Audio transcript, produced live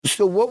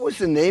so what was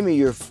the name of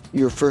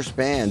your first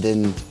band,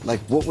 and like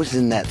what was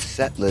in that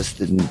set list,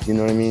 and you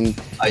know what I mean?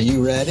 Are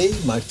you ready?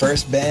 My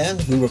first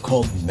band, we were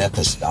called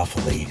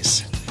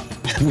Mephistopheles.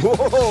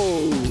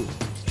 Whoa!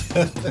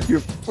 You're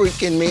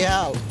freaking me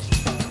out.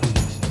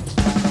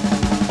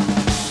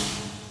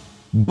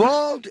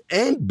 Bald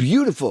and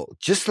beautiful,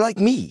 just like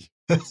me.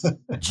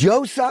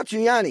 Joe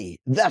Satriani,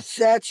 the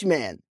Satch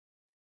Man,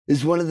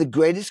 is one of the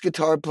greatest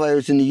guitar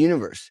players in the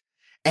universe,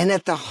 and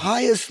at the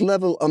highest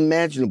level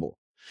imaginable.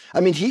 I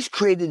mean, he's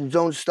created his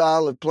own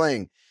style of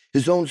playing,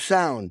 his own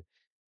sound,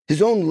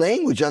 his own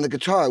language on the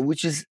guitar,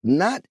 which is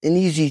not an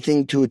easy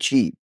thing to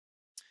achieve.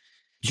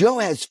 Joe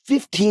has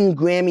 15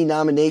 Grammy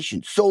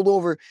nominations, sold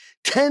over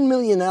 10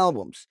 million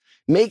albums,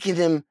 making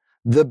him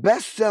the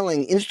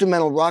best-selling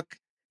instrumental rock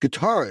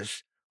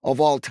guitarist of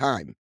all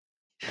time.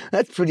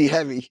 That's pretty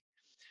heavy.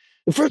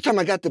 The first time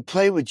I got to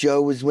play with Joe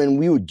was when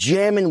we were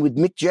jamming with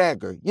Mick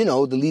Jagger, you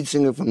know, the lead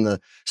singer from the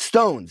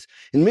Stones.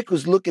 And Mick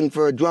was looking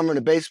for a drummer and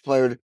a bass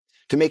player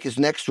to make his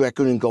next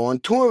record and go on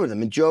tour with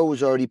him. And Joe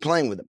was already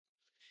playing with him.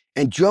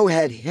 And Joe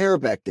had hair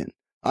back then.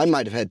 I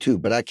might have had too,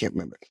 but I can't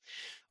remember.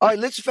 All right,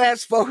 let's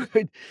fast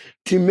forward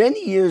to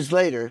many years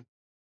later.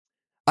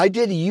 I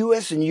did a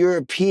U.S. and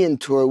European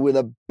tour with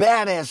a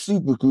badass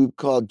supergroup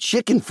called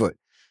Chickenfoot.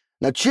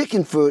 Now,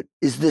 Chickenfoot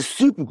is this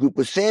supergroup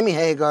with Sammy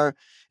Hagar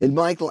and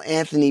Michael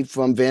Anthony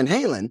from Van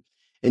Halen,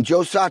 and Joe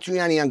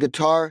Satriani on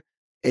guitar,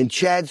 and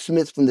Chad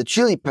Smith from the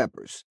Chili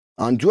Peppers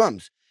on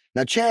drums.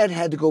 Now, Chad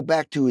had to go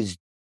back to his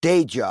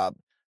day job,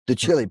 the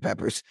Chili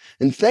Peppers,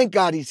 and thank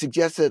God he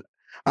suggested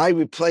I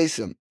replace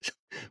him,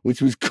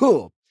 which was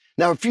cool.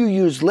 Now, a few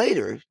years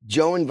later,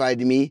 Joe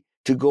invited me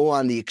to go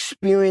on the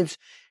Experience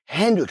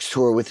Hendrix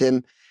tour with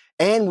him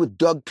and with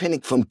Doug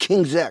Pinnick from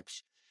King's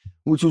X,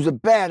 which was a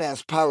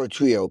badass power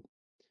trio.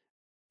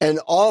 And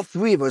all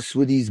three of us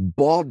were these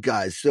bald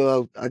guys,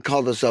 so I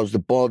called ourselves the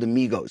Bald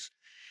Amigos.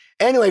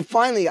 Anyway,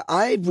 finally,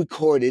 I've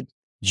recorded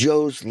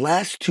Joe's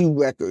last two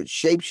records,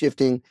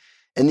 Shapeshifting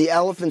and The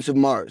Elephants of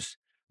Mars,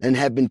 and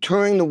have been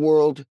touring the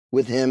world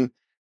with him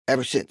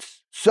ever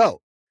since. So,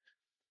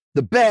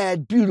 the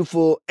bad,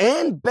 beautiful,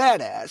 and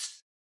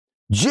badass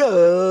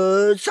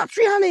Joe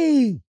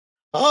Satriani.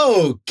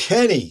 Oh,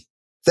 Kenny,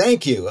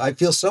 thank you. I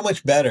feel so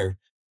much better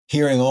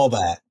hearing all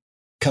that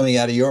coming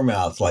out of your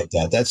mouth like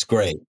that. That's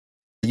great.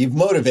 You've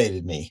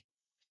motivated me.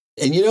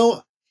 And you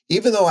know,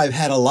 even though I've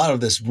had a lot of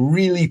this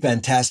really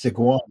fantastic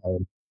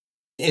wine,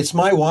 it's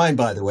my wine,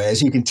 by the way,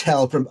 as you can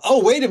tell from,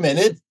 oh, wait a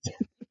minute.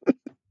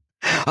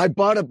 I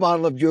bought a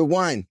bottle of your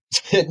wine.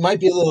 It might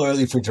be a little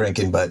early for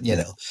drinking, but you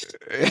know.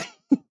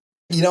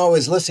 You know, I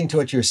was listening to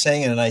what you were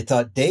saying and I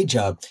thought, day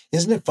job,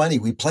 isn't it funny?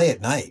 We play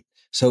at night.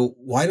 So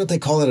why don't they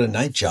call it a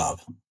night job?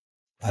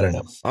 I don't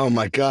know. Oh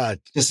my God.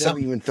 Just never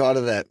even thought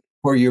of that.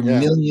 For your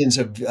millions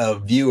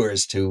of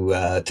viewers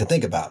to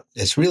think about.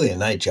 It's really a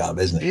night job,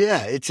 isn't it?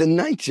 Yeah, it's a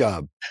night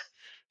job.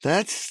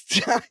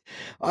 That's,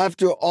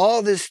 after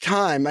all this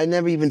time, I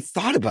never even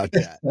thought about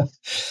that.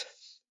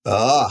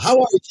 How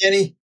are you,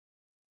 Kenny?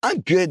 I'm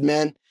good,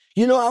 man.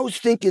 You know, I was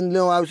thinking,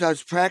 I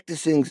was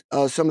practicing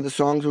some of the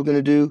songs we're going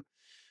to do,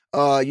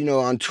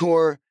 on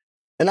tour.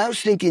 And I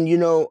was thinking,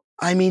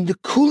 the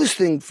coolest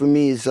thing for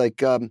me is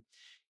like,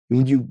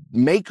 when you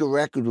make a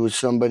record with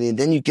somebody and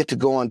then you get to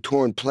go on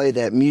tour and play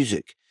that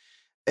music.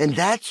 And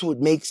that's what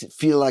makes it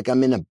feel like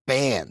I'm in a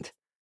band.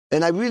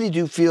 And I really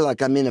do feel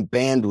like I'm in a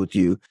band with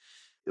you,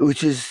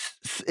 which is,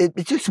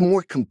 it's just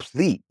more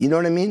complete. You know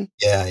what I mean?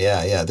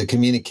 Yeah. The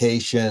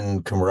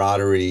communication,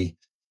 camaraderie,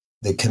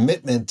 the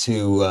commitment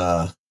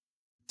to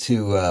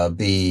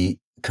be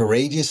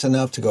courageous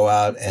enough to go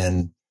out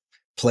and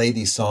play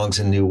these songs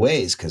in new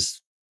ways.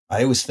 Because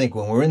I always think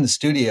when we're in the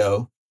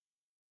studio,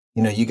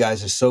 you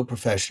guys are so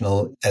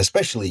professional,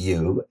 especially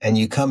you, and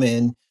you come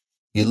in,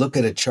 you look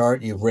at a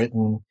chart you've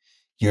written,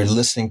 you're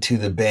listening to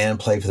the band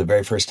play for the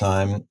very first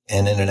time,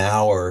 and in an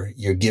hour,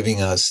 you're giving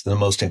us the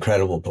most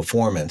incredible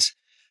performance.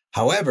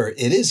 However,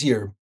 it is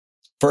your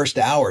first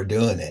hour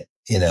doing it,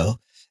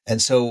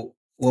 And so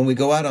when we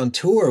go out on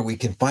tour, we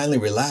can finally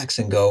relax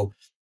and go,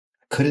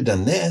 could have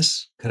done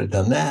this, could have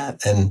done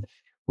that. And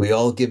we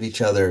all give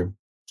each other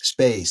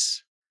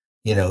space,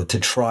 to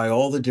try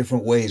all the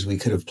different ways we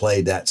could have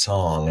played that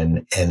song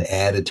and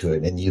added to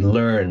it. And you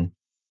learn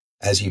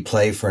as you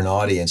play for an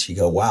audience, you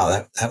go,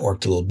 wow, that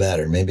worked a little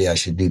better. Maybe I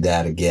should do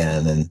that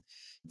again. And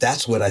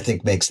that's what I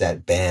think makes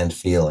that band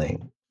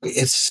feeling.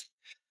 It's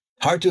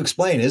hard to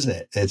explain, isn't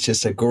it? It's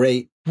just a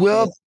great.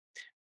 Well,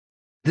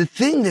 the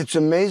thing that's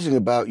amazing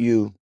about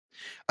you,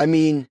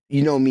 me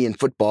in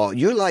football,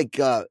 you're like,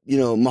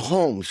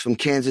 Mahomes from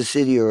Kansas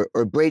City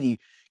or Brady.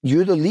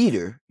 You're the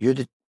leader. You're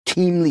the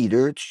team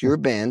leader. It's your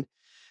band.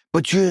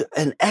 But you're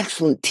an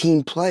excellent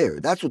team player.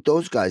 That's what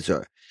those guys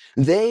are.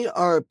 They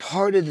are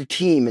part of the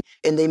team,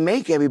 and they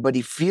make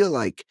everybody feel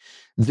like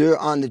they're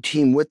on the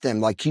team with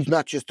them, like he's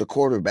not just a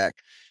quarterback.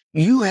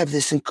 You have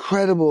this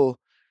incredible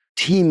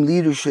team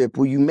leadership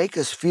where you make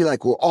us feel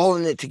like we're all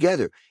in it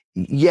together,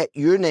 yet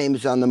your name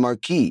is on the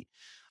marquee.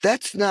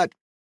 That's not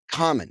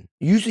common.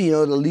 Usually,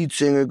 the lead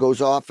singer goes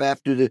off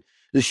after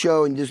the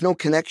show, and there's no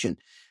connection.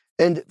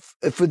 And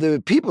for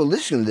the people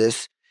listening to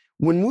this,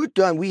 when we're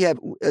done, we have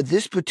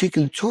this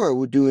particular tour,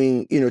 we're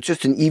doing,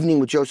 just an evening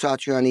with Joe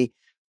Satriani.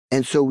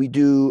 And so we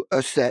do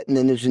a set, and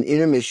then there's an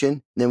intermission,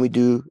 and then we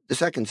do the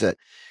second set.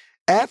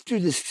 After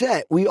the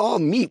set, we all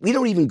meet. We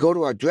don't even go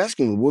to our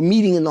dressing room. We're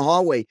meeting in the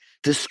hallway,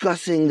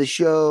 discussing the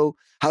show.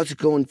 How's it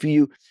going for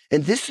you?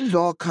 And this is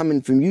all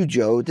coming from you,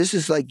 Joe. This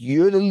is like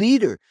you're the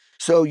leader.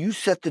 So you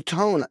set the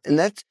tone, and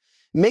that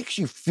makes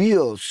you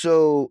feel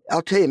so,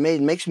 I'll tell you,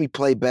 it makes me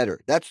play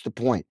better. That's the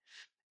point.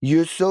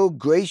 You're so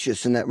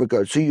gracious in that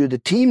regard. So you're the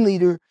team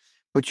leader,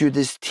 but you're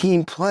this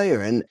team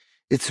player, and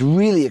it's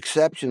really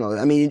exceptional.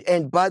 I mean,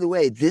 and by the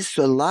way, this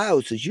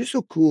allows us, you're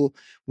so cool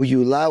where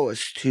you allow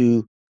us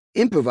to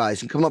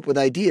improvise and come up with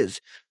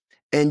ideas.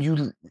 And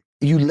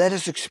you let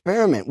us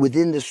experiment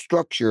within the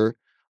structure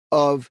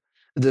of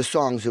the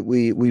songs that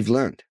we've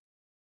learned.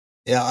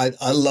 Yeah,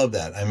 I love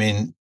that. I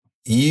mean,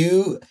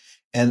 you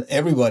and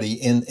everybody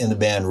in the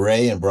band,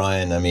 Ray and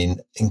Brian, I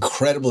mean,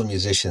 incredible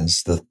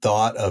musicians. The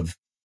thought of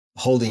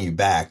holding you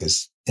back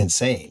is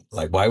insane.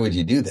 Like, why would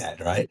you do that,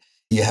 right?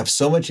 You have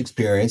so much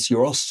experience.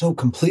 You're all so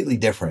completely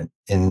different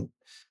in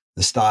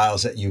the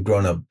styles that you've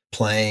grown up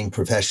playing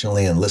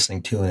professionally and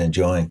listening to and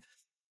enjoying.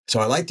 So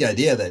I like the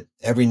idea that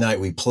every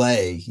night we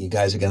play, you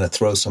guys are going to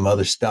throw some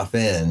other stuff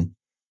in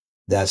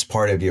that's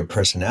part of your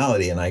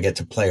personality, and I get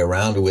to play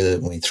around with it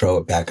and we throw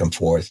it back and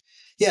forth.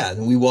 Yeah,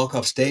 and we walk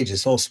off stage,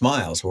 it's all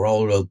smiles. We're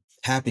all real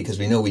happy because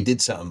we know we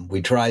did something.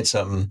 We tried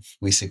something.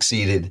 We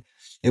succeeded.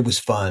 It was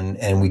fun,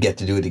 and we get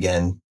to do it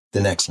again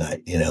the next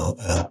night.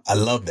 I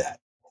love that.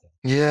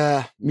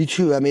 Yeah, me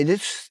too. I mean,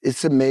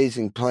 it's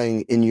amazing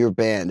playing in your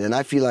band, and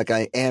I feel like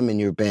I am in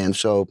your band.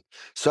 So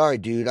sorry,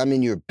 dude, I'm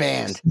in your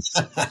band.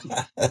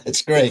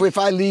 That's great. If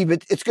I leave,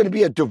 it's going to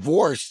be a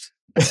divorce.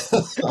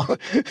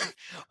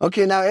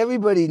 Okay, now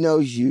everybody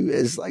knows you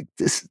as like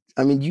this.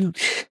 I mean,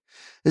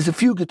 there's a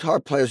few guitar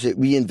players that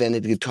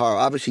reinvented guitar.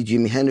 Obviously,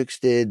 Jimi Hendrix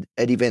did,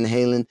 Eddie Van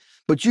Halen,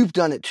 but you've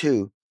done it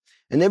too.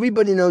 And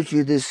everybody knows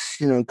you're this,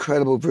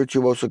 incredible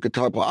virtuoso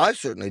guitar player. I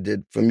certainly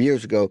did from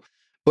years ago.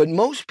 But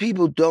most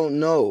people don't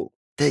know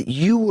that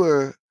you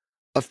were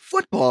a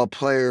football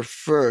player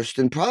first,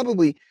 and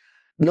probably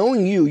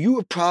knowing you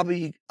were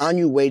probably on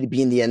your way to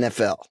be in the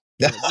NFL.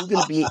 You're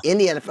going to be in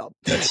the NFL.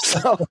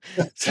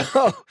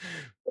 So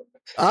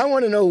I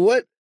want to know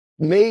what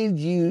made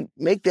you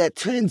make that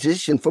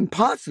transition from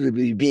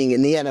possibly being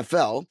in the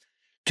NFL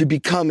to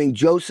becoming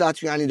Joe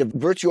Satriani, the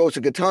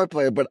virtuoso guitar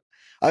player. But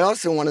I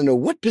also want to know,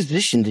 what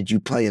position did you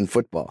play in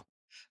football?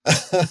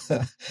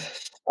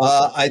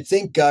 I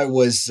think I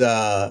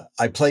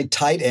played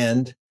tight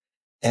end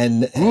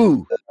and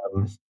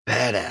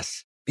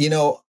badass.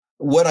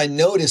 What I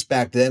noticed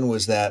back then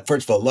was that,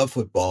 first of all, I love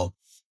football,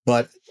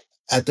 but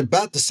at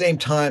about the same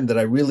time that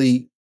I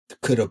really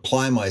could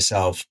apply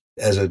myself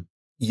as a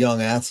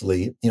young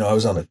athlete, I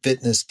was on a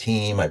fitness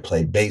team. I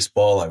played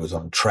baseball. I was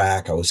on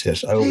track.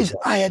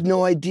 I had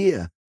no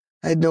idea.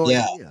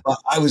 Idea.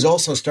 I was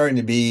also starting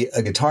to be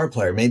a guitar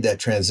player, made that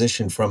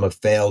transition from a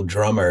failed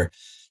drummer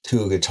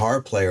to a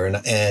guitar player. And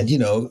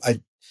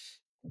I'd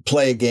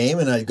play a game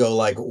and I'd go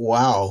like,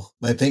 wow,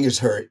 my fingers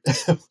hurt.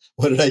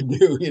 What did I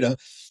do?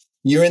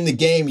 You're in the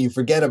game, you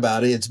forget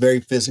about it. It's very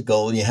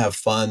physical and you have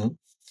fun,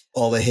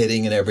 all the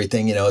hitting and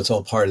everything, it's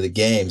all part of the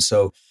game.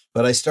 So,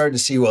 but I started to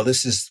see, well,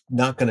 this is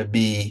not going to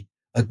be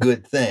a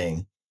good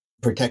thing,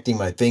 protecting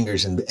my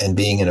fingers and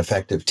being an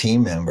effective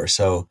team member.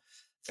 So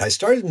I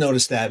started to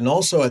notice that. And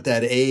also at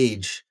that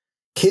age,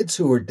 kids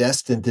who were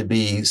destined to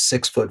be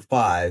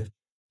 6'5"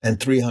 and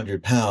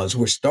 300 pounds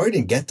were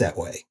starting to get that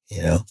way,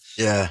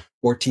 Yeah.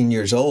 14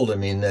 years old. I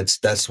mean,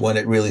 that's when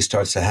it really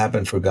starts to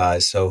happen for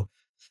guys. So,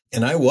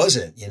 and I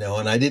wasn't,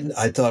 and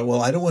I thought,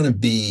 well, I don't want to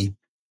be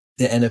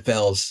the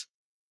NFL's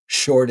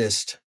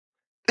shortest,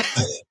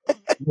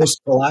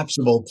 most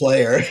collapsible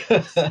player.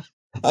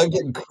 I'm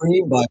getting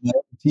creamed by my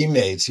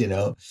teammates,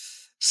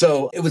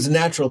 So it was a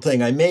natural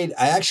thing. I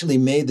actually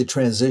made the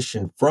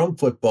transition from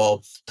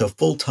football to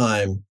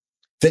full-time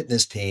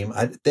fitness team.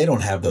 They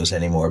don't have those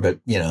anymore, but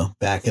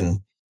back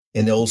in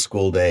the old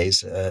school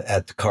days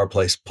at the Carr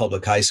Place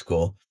Public High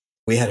School,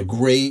 we had a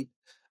great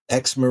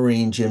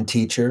ex-Marine gym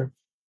teacher.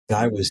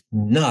 Guy was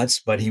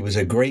nuts, but he was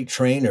a great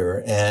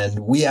trainer. And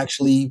we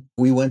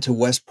went to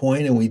West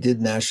Point and we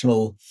did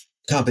national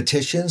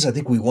competitions. I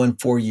think we won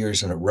 4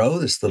 years in a row.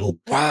 This little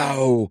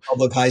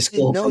public high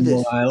school from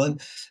Long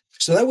Island.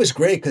 So that was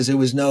great because there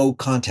was no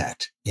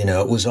contact.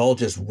 It was all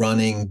just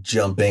running,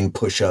 jumping,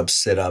 push-ups,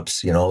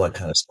 sit-ups, all that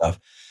kind of stuff.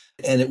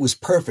 And it was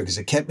perfect because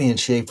it kept me in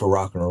shape for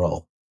rock and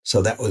roll.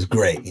 So that was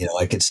great.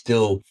 I could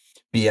still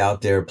be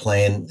out there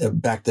playing.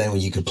 Back then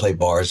when you could play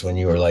bars when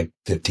you were like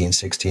 15,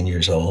 16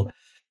 years old.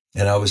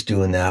 And I was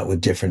doing that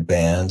with different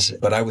bands,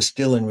 but I was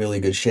still in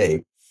really good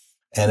shape.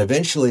 And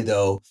eventually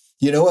though,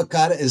 what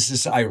got it is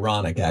this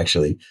ironic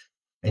actually.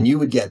 And you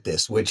would get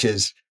this, which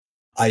is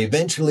I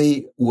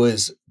eventually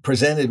was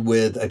presented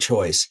with a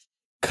choice.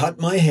 cut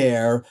my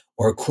hair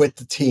or quit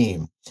the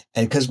team.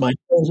 And because my hair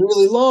was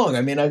really long,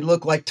 I mean, I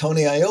looked like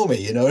Tony Iommi,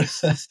 you know?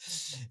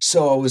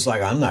 So I was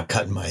like, I'm not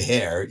cutting my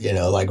hair, you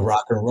know, like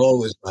rock and roll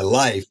was my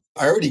life.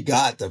 I already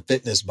got the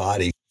fitness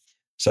body.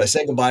 So I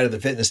said goodbye to the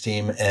fitness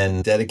team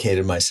and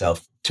dedicated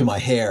myself to my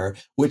hair,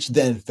 which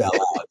then fell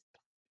out.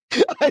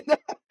 I know.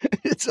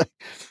 It's like,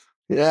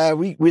 yeah,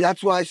 we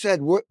that's why I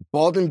said we're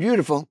bald and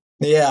beautiful.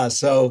 Yeah.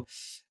 So,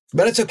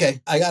 but it's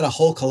okay. I got a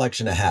whole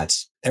collection of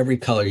hats, every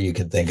color you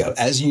can think of.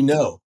 As you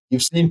know,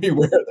 you've seen me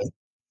wear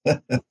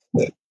them.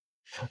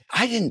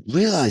 I didn't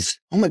realize.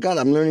 Oh my God,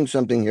 I'm learning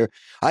something here.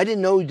 I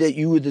didn't know that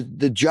you were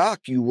the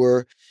jock you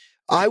were.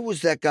 I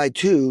was that guy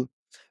too.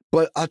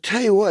 But I'll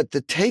tell you what,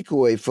 the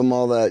takeaway from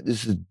all that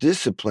is the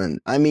discipline.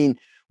 I mean,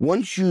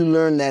 once you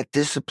learn that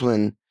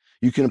discipline,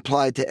 you can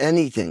apply it to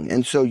anything.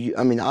 And so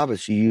I mean,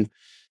 obviously you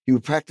were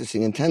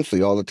practicing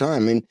intensely all the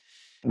time. I mean,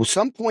 at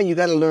some point you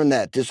got to learn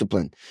that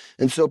discipline.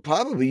 And so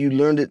probably you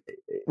learned it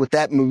with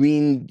that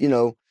Marine,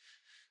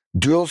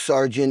 drill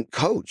sergeant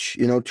coach,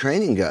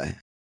 training guy.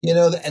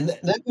 And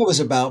that guy was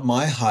about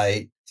my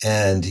height,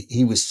 and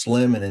he was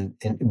slim and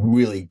in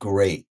really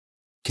great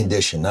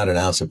condition, not an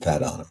ounce of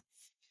fat on him.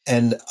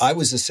 And I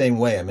was the same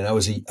way. I mean, I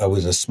was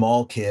a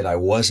small kid. I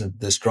wasn't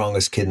the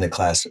strongest kid in the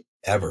class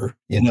ever,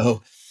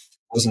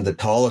 wasn't the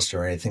tallest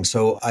or anything.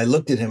 So I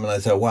looked at him and I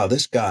thought, wow,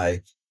 this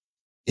guy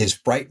is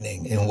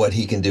frightening in what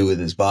he can do with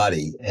his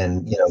body.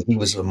 And, he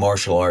was a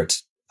martial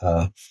arts.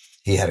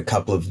 He had a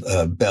couple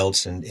of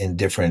belts in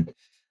different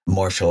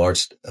martial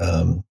arts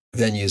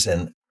venues.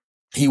 And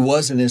he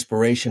was an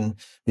inspiration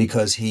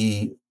because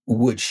he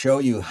would show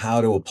you how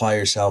to apply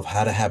yourself,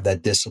 how to have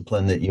that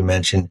discipline that you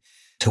mentioned,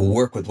 to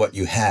work with what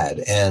you had.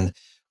 And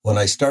when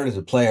I started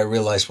to play, I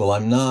realized, well,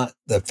 I'm not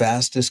the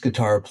fastest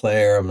guitar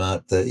player. I'm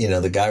not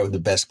the guy with the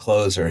best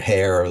clothes or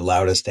hair or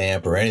loudest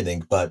amp or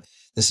anything, but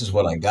this is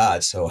what I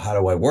got. So how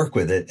do I work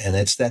with it? And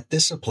it's that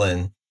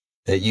discipline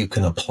that you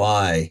can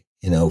apply,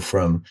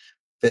 from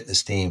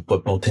fitness team,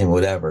 football team,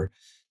 whatever,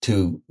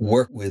 to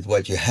work with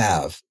what you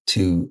have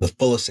to the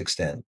fullest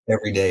extent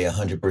every day,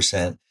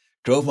 100%.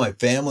 Drove my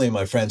family and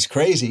my friends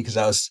crazy because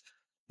I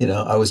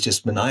was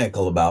just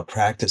maniacal about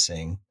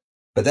practicing.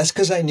 But that's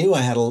because I knew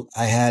I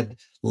had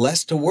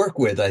less to work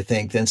with, I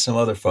think, than some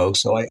other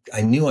folks. So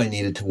I knew I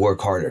needed to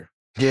work harder.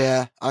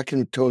 Yeah, I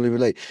can totally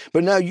relate.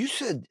 But now you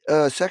said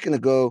a second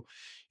ago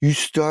you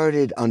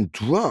started on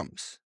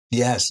drums.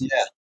 Yes,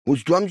 yeah.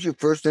 Was drums your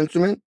first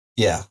instrument?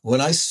 Yeah.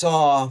 When I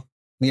saw,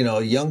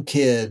 a young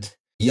kid,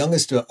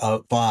 youngest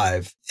of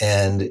 5,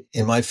 and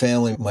in my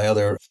family, my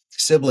other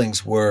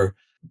siblings were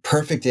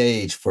perfect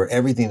age for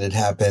everything that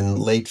happened,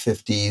 late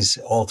 50s,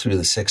 all through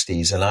the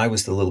 60s. And I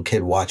was the little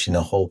kid watching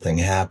the whole thing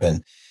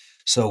happen.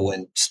 So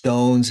when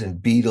Stones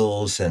and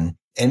Beatles and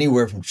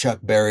anywhere from Chuck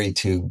Berry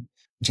to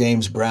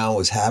James Brown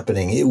was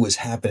happening, it was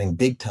happening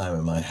big time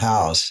in my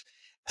house.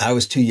 I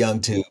was too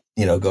young to,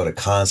 go to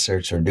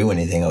concerts or do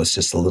anything. I was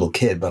just a little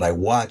kid, but I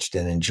watched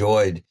and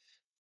enjoyed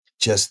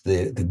just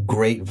the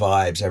great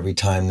vibes every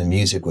time the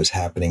music was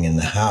happening in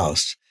the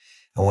house.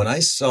 And when I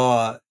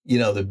saw,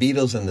 the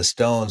Beatles and the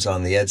Stones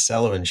on the Ed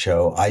Sullivan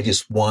Show, I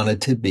just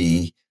wanted to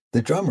be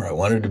the drummer. I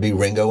wanted to be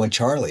Ringo and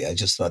Charlie. I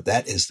just thought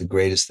that is the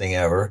greatest thing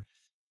ever.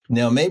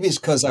 Now, maybe it's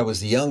because I was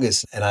the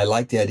youngest and I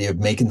liked the idea of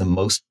making the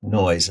most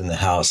noise in the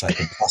house I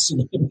could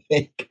possibly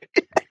make.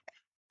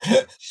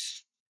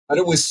 But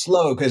it was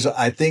slow because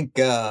I think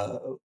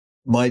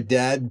my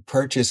dad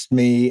purchased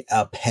me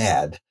a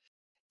pad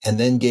and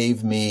then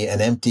gave me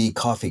an empty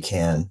coffee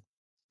can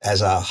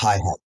as a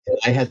hi-hat. And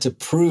I had to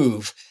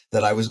prove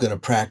that I was going to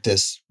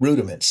practice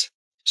rudiments.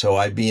 So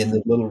I'd be in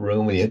the little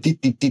room and deep,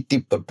 deep, deep,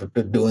 deep,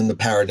 doing the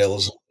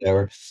paradiddles or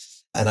whatever.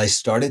 And I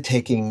started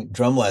taking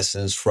drum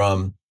lessons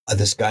from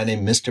this guy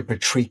named Mr.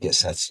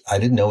 Patricus. I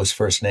didn't know his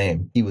first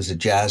name. He was a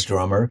jazz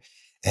drummer,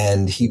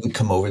 and he would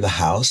come over the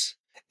house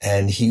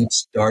and he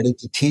started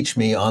to teach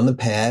me on the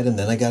pad. And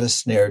then I got a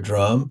snare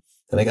drum,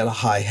 then I got a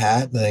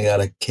hi-hat, then I got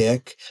a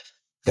kick,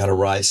 got a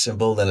ride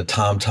cymbal, then a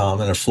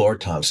tom-tom and a floor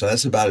tom. So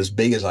that's about as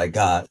big as I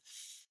got.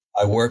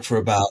 I worked for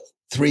about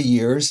 3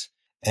 years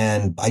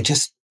and I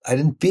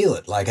didn't feel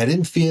it. Like I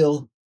didn't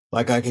feel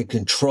like I could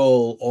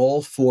control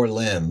all 4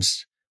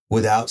 limbs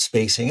without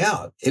spacing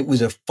out. It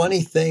was a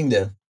funny thing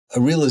a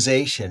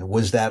realization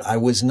was that I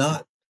was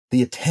not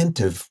the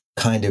attentive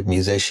kind of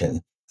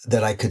musician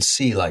that I could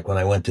see. Like when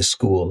I went to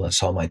school, I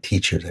saw my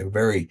teachers, they were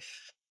very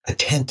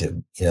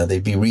attentive.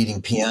 They'd be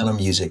reading piano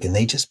music and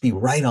they'd just be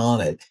right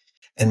on it.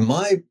 And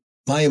my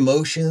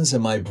emotions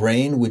and my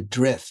brain would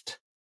drift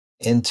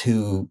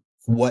into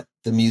what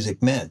the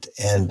music meant.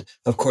 And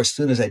of course, as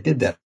soon as I did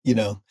that,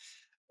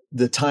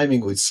 the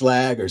timing would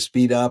slag or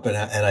speed up. And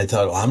I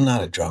thought, well, I'm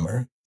not a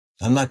drummer.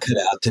 I'm not cut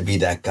out to be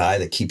that guy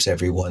that keeps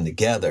everyone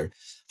together.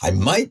 I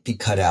might be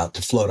cut out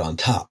to float on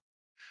top.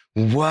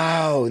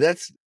 Wow,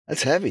 that's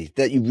heavy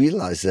that you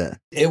realize that.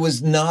 It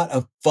was not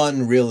a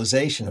fun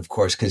realization, of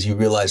course, because you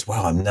realize,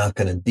 wow, I'm not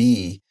going to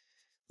be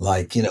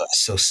like,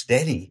 so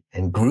steady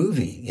and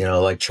groovy,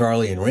 like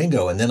Charlie and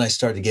Ringo. And then I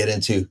started to get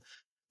into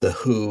the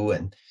Who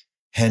and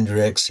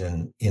Hendrix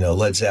and,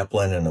 Led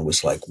Zeppelin. And it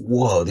was like,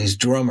 whoa, these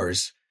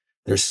drummers,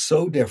 they're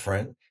so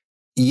different,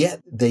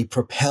 yet they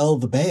propel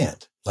the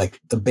band.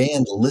 Like the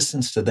band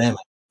listens to them,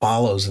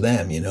 follows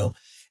them,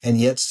 and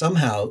yet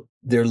somehow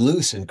they're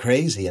loose and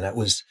crazy. And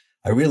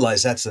I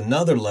realized that's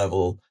another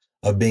level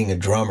of being a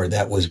drummer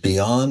that was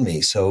beyond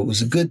me. So it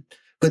was a good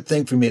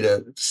thing for me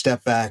to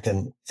step back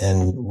and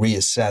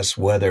reassess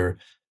whether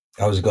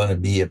I was going to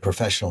be a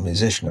professional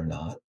musician or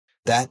not.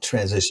 That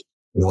transition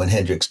when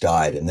Hendrix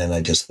died. And then I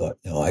just thought,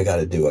 I got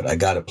to do it. I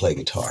got to play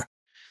guitar.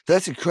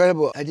 That's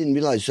incredible. I didn't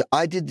realize.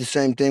 I did the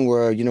same thing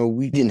where,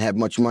 we didn't have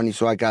much money.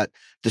 So I got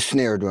the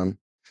snare drum.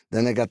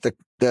 Then I got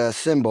the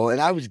cymbal,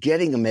 and I was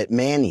getting them at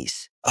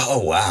Manny's. Oh,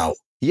 wow.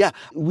 Yeah.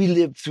 We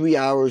lived 3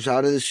 hours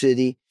out of the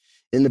city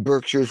in the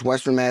Berkshires,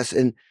 Western Mass.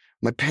 And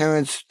my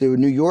parents, they were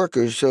New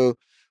Yorkers. So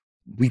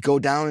we go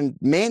down in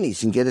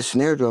Manny's and get a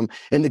snare drum.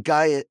 And the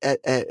guy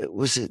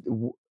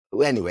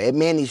at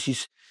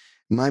Manny's,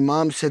 my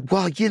mom said,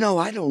 well,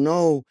 I don't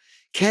know.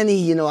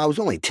 Kenny, I was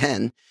only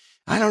 10.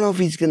 I don't know if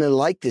he's going to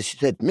like this. She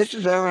said,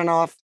 Mrs.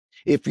 Aronoff,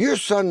 if your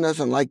son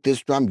doesn't like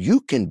this drum,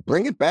 you can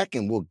bring it back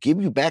and we'll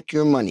give you back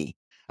your money.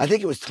 I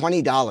think it was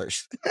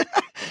 $20.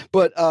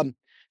 But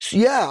so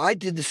yeah, I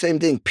did the same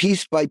thing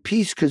piece by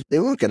piece because they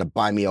weren't going to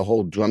buy me a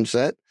whole drum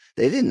set.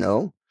 They didn't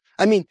know.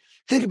 I mean,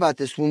 think about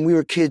this. When we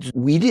were kids,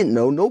 we didn't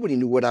know. Nobody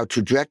knew what our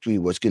trajectory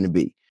was going to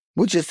be.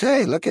 We just,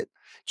 hey, look at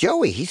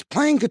Joey. He's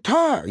playing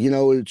guitar.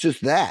 It's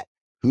just that.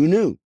 Who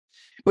knew?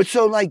 But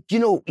so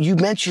you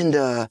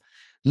mentioned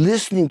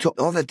listening to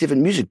all that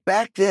different music.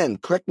 Back then,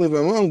 correct me if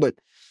I'm wrong, but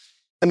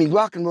I mean,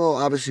 rock and roll,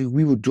 obviously,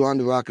 we were drawn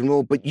to rock and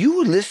roll, but you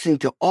were listening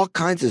to all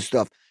kinds of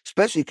stuff,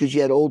 especially because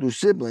you had older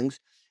siblings,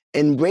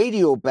 and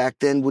radio back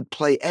then would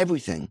play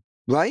everything,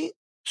 right?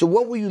 So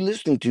what were you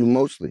listening to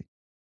mostly?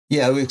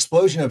 Yeah, the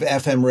explosion of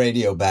FM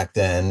radio back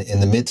then in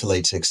the mid to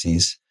late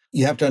 60s.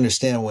 You have to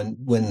understand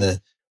when the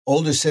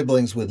older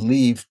siblings would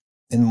leave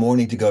in the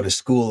morning to go to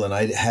school and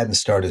I hadn't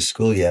started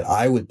school yet,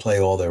 I would play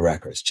all their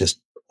records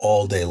just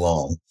all day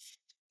long.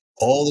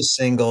 All the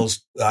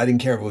singles, I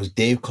didn't care if it was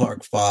Dave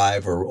Clark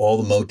 5 or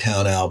all the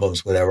Motown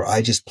albums, whatever.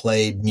 I just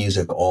played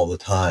music all the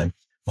time.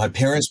 My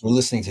parents were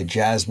listening to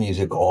jazz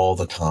music all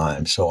the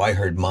time. So I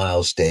heard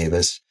Miles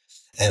Davis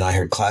and I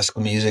heard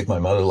classical music. My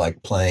mother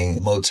liked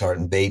playing Mozart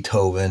and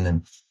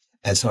Beethoven.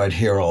 And so I'd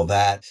hear all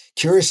that.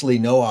 Curiously,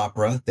 no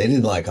opera. They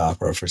didn't like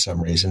opera for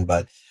some reason,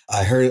 but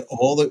I heard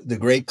all the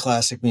great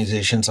classic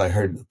musicians. I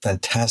heard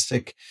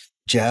fantastic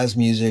jazz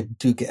music,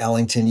 Duke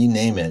Ellington, you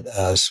name it,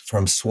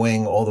 from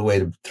swing all the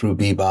way through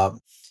bebop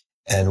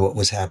and what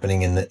was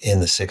happening in the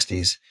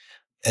 60s.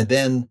 And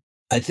then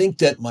I think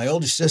that my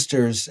older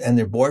sisters and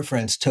their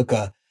boyfriends took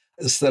a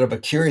sort of a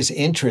curious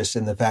interest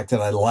in the fact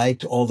that I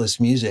liked all this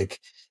music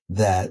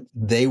that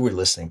they were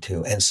listening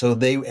to. And so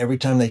every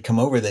time they come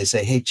over, they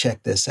say, hey,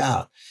 check this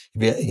out.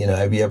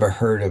 Have you ever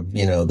heard of,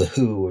 The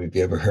Who, or have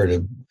you ever heard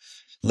of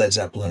Led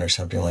Zeppelin or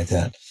something like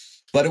that?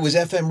 But it was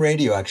FM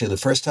radio, actually. The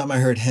first time I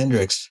heard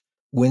Hendrix,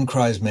 Wind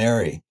Cries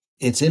Mary.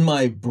 It's in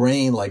my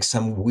brain like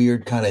some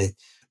weird kind of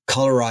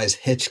colorized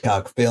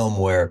Hitchcock film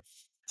where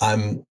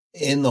I'm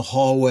in the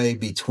hallway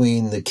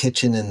between the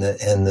kitchen and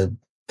the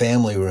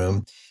family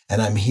room,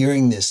 and I'm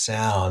hearing this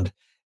sound,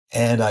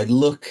 and I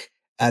look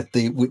at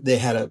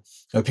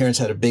my parents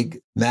had a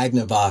big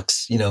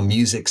Magnavox,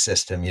 music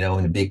system,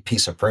 and a big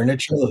piece of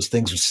furniture. Those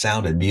things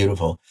sounded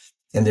beautiful.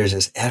 And there's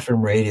this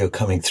FM radio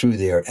coming through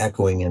there,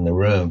 echoing in the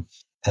room.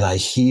 And I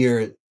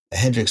hear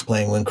Hendrix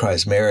playing Wind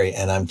Cries Mary,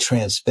 and I'm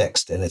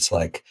transfixed. And it's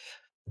like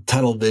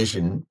tunnel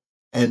vision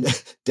and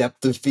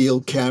depth of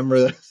field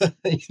camera,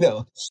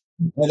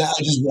 And I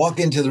just walk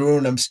into the room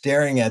and I'm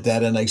staring at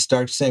that and I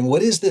start saying,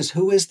 what is this?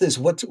 Who is this?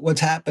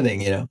 What's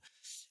happening?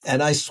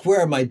 And I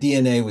swear my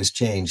DNA was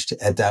changed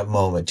at that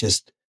moment,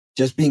 just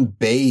being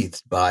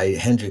bathed by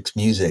Hendrix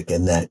music,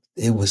 and that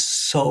it was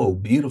so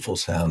beautiful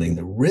sounding.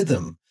 The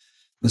rhythm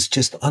was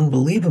just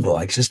unbelievable.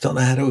 I just don't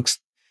know how to,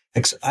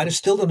 I just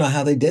still don't know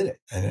how they did it.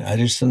 I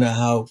just don't know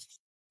how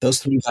those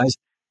three guys,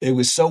 it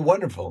was so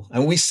wonderful.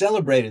 And we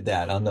celebrated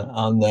that on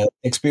the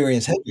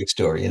Experience Hendrix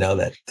tour,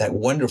 that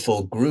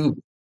wonderful groove.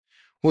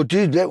 Well,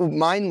 dude,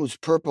 mine was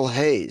Purple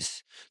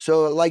Haze.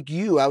 So like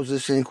you, I was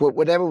listening to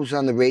whatever was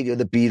on the radio,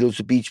 the Beatles,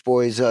 the Beach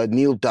Boys,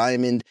 Neil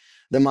Diamond,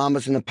 the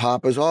Mamas and the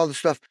Papas, all the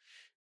stuff.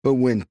 But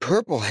when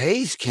Purple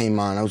Haze came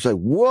on, I was like,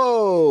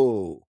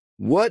 whoa,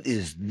 what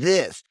is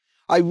this?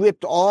 I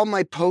ripped all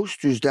my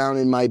posters down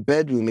in my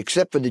bedroom,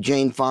 except for the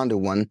Jane Fonda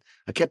one.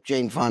 I kept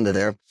Jane Fonda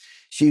there.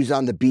 She was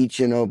on the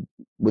beach,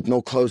 with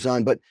no clothes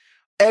on. But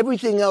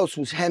everything else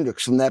was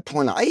Hendrix from that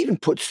point on. I even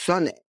put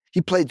he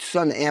played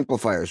Sun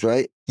amplifiers,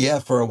 right? Yeah,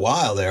 for a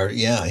while there.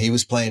 Yeah, he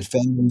was playing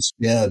Fenders.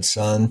 Yeah,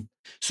 Sun.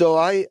 So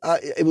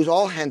it was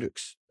all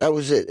Hendrix. That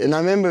was it. And I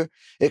remember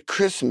at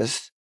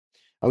Christmas,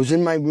 I was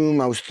in my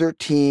room. I was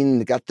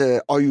 13. Got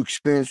the Are You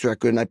Experienced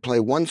record, and I play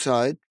one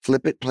side,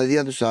 flip it, play the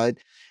other side.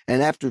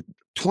 And after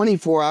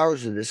 24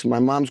 hours of this, my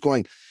mom's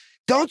going,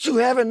 "Don't you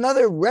have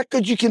another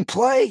record you can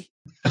play?"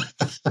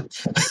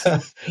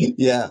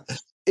 Yeah.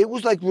 It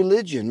was like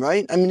religion,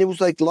 right? I mean, it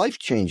was like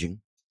life-changing.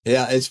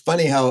 Yeah, it's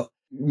funny how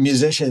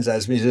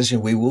as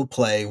musicians, we will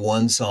play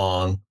one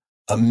song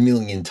a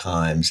million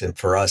times. And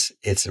for us,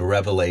 it's a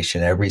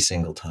revelation every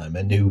single time,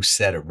 a new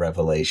set of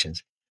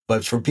revelations.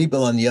 But for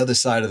people on the other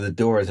side of the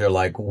door, they're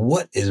like,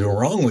 what is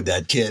wrong with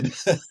that kid?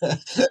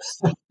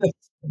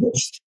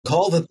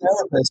 Call the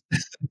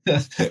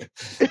therapist.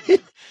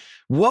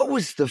 What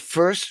was the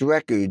first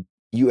record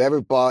you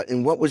ever bought,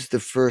 and what was the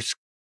first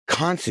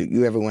concert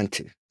you ever went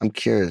to? I'm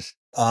curious.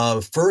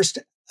 First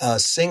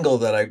single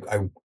that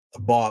I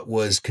bought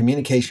was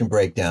Communication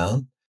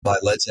Breakdown by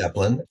Led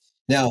Zeppelin.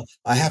 Now,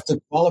 I have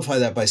to qualify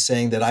that by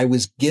saying that I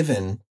was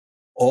given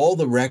all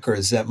the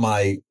records that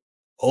my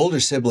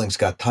older siblings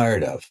got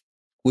tired of,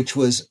 which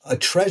was a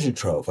treasure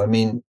trove. I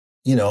mean,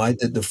 I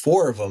did the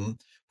four of them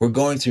were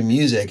going through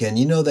music, and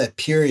that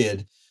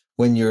period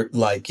when you're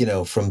like,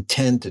 from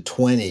 10 to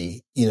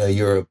 20,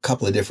 you're a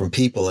couple of different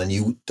people and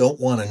you don't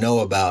want to know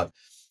about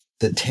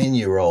the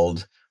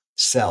 10-year-old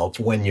self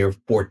when you're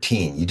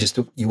 14.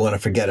 You want to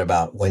forget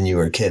about when you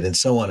were a kid and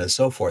so on and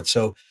so forth.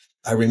 So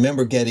I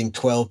remember getting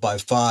 12 by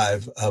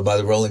 5 by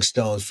the Rolling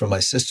Stones from my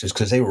sisters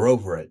because they were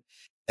over it.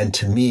 And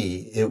to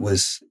me, it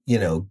was,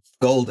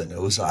 golden.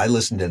 I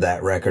listened to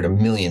that record a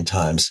million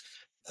times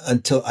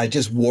until I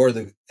just wore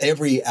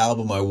every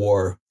album I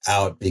wore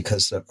out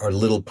because our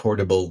little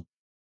portable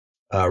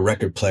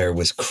record player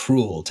was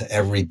cruel to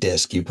every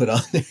disc you put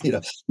on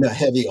there,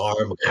 heavy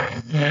arm,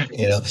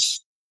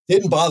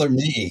 didn't bother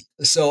me.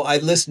 So I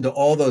listened to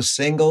all those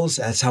singles.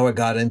 That's how I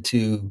got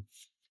into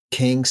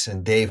Kinks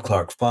and Dave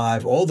Clark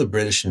 5, all the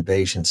British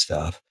Invasion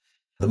stuff.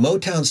 The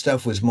Motown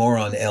stuff was more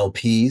on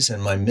LPs,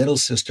 and my middle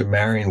sister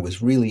Marion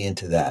was really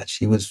into that.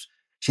 She was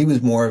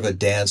more of a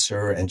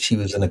dancer, and she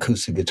was an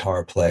acoustic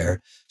guitar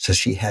player, so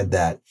she had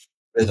that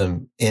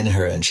rhythm in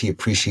her, and she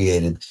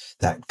appreciated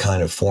that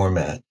kind of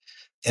format.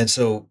 And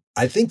so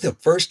I think the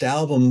first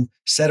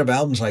set of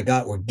albums I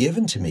got were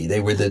given to me.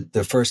 They were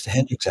the first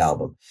Hendrix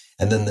album,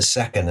 and then the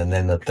second, and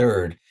then the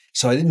third.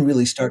 So I didn't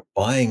really start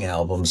buying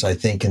albums, I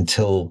think,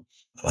 until,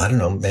 I don't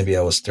know, maybe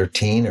I was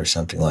 13 or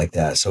something like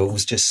that. So it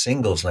was just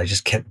singles, and I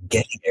just kept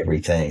getting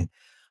everything.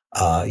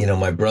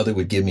 My brother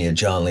would give me a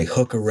John Lee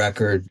Hooker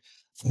record.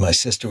 My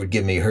sister would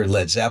give me her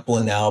Led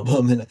Zeppelin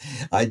album, and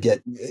I'd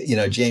get,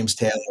 James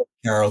Taylor,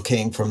 Carole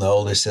King from the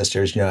older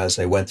sisters, as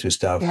they went through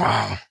stuff.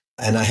 Wow.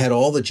 And I had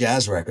all the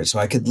jazz records. So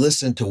I could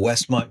listen to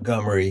Wes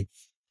Montgomery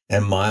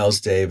and Miles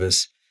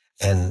Davis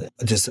and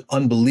just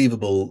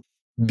unbelievable,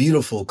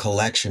 beautiful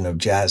collection of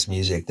jazz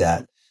music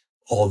that,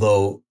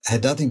 although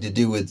had nothing to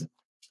do with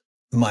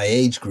my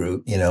age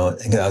group, I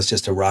was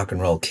just a rock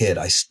and roll kid,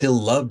 I still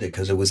loved it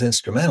because it was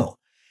instrumental.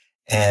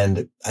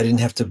 And I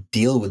didn't have to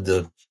deal with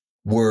the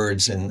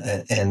words and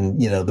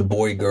the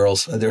boy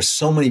girls. There's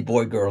so many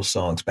boy girl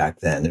songs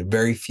back then. There are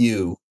very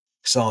few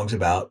songs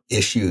about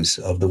issues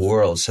of the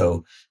world.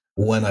 So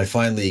when I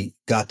finally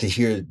got to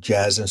hear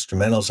jazz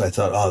instrumentals, I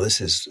thought, oh,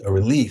 this is a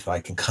relief. I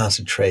can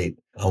concentrate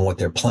on what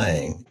they're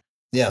playing.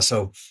 Yeah.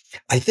 So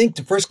I think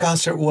the first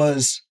concert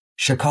was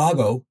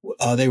Chicago.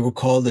 They were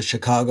called the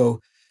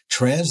Chicago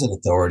Transit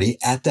Authority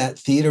at that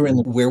theater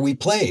where we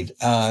played.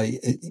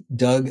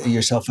 Doug,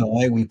 yourself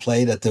and I, we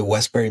played at the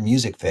Westbury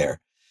Music Fair.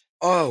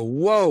 Oh,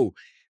 whoa.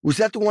 Was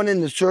that the one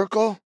in the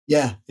circle?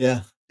 Yeah.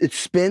 Yeah. It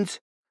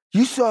spins.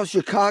 You saw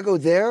Chicago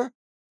there?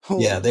 Oh.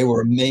 Yeah, they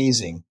were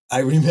amazing. I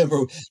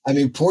remember,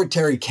 poor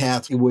Terry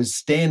Kath was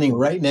standing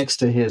right next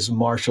to his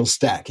Marshall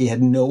stack. He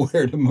had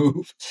nowhere to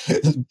move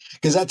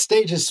because that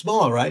stage is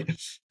small, right?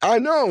 I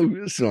know.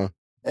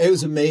 It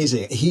was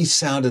amazing. He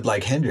sounded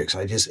like Hendrix.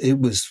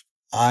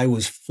 I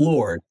was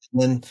floored.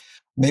 And then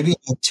maybe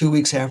 2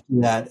 weeks after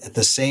that, at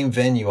the same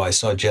venue, I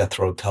saw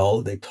Jethro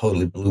Tull. They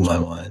totally blew my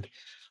mind.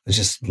 I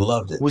just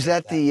loved it. Was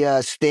that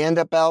the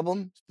stand-up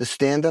album? The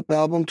stand-up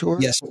album tour?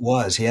 Yes, it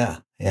was.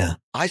 Yeah. Yeah.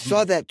 I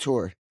saw that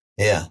tour.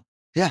 Yeah.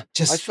 Yeah.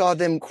 I saw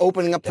them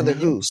opening up for the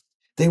Who.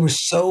 They were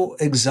so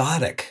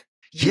exotic,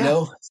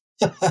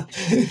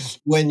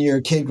 when you're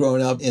a kid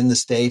growing up in the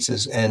States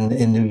and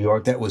in New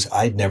York,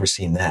 I'd never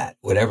seen that.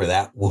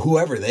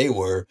 Whoever they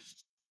were,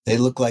 they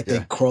looked like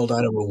they crawled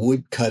out of a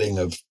wood cutting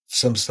of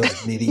some sort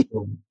of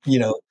medieval,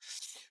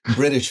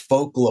 British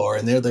folklore.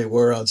 And there they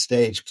were on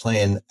stage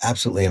playing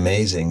absolutely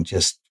amazing.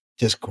 Just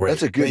great.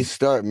 That's a good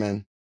start,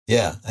 man.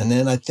 Yeah. And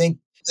then I think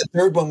the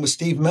third one was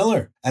Steve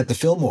Miller at the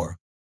Fillmore.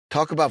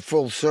 Talk about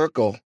full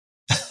circle.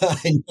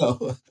 I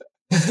know.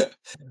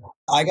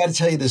 I got to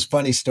tell you this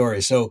funny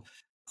story. So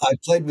I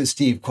played with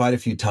Steve quite a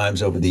few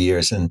times over the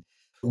years, and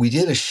we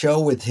did a show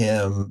with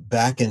him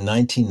back in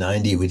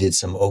 1990. We did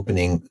some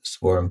openings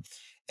for him,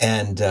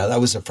 and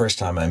that was the first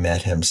time I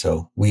met him.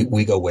 So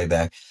we go way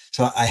back.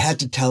 So I had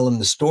to tell him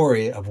the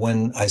story of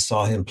when I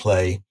saw him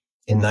play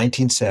in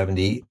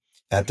 1970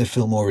 at the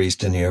Fillmore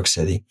East in New York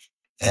City.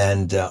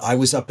 And I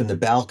was up in the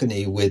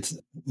balcony with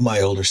my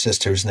older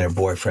sisters and their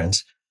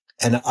boyfriends.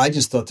 And I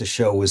just thought the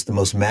show was the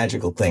most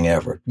magical thing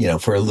ever,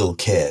 for a little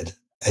kid.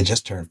 I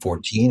just turned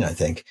 14, I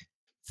think.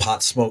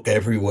 Pot smoke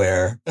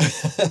everywhere,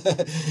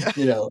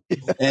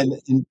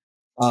 and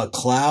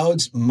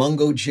clouds,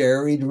 Mungo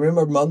Jerry. Do you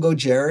remember Mungo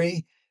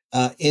Jerry?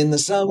 In the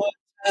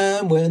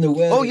summertime when the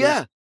weather. Oh,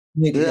 yeah.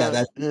 Yeah,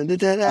 that's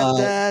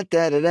uh,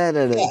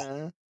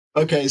 yeah.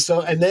 Okay,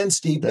 so and then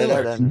Steve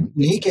Miller, when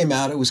he came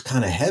out, it was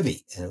kind of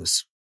heavy, and it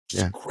was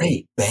just Yeah.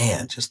 great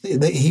band. Just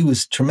he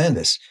was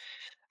tremendous.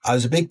 I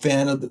was a big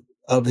fan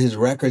of his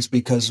records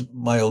because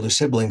my older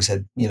siblings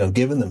had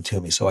given them to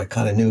me, so I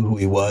kind of knew who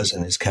he was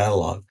and his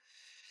catalog.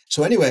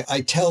 So anyway,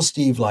 I tell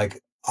Steve,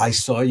 like, I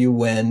saw you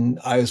when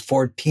I was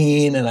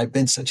 14, and I've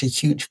been such a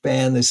huge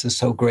fan. This is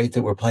so great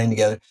that we're playing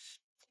together.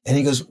 And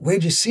he goes,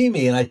 where'd you see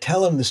me? And I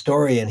tell him the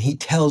story, and he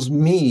tells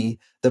me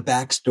the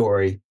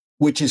backstory,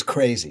 which is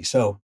crazy.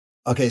 So,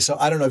 okay, so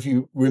I don't know if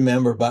you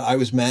remember, but I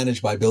was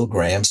managed by Bill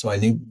Graham. So I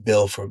knew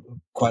Bill for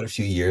quite a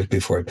few years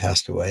before he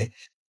passed away.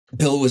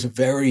 Bill was a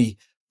very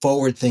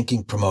forward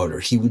thinking promoter.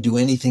 He would do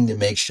anything to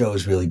make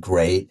shows really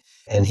great.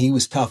 And he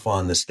was tough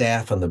on the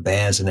staff, on the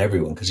bands, and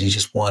everyone because he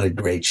just wanted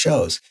great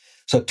shows.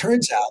 So it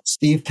turns out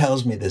Steve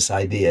tells me this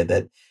idea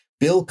that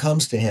Bill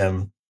comes to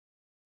him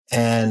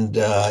and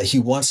he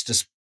wants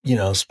to,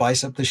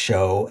 spice up the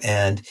show.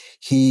 And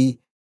he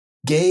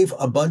gave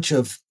a bunch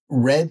of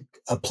red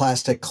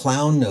plastic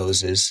clown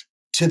noses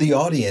to the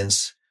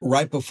audience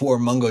right before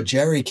Mungo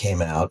Jerry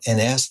came out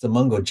and asked the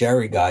Mungo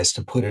Jerry guys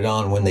to put it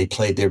on when they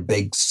played their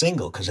big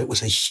single, because it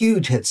was a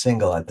huge hit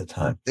single at the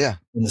time. Yeah.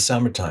 In the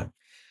summertime.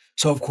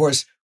 So, of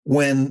course,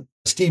 when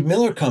Steve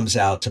Miller comes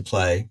out to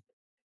play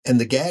and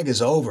the gag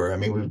is over, I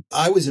mean,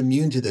 I was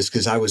immune to this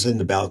because I was in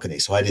the balcony,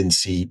 so I didn't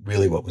see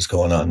really what was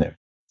going on there.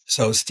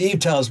 So Steve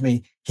tells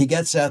me he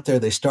gets out there,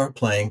 they start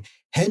playing.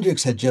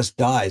 Hendrix had just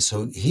died,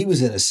 so he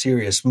was in a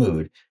serious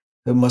mood.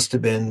 It must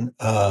have been,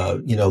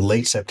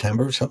 late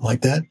September, something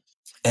like that.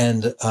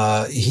 And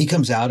he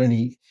comes out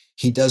and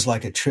he does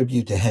like a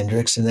tribute to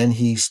Hendrix, and then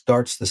he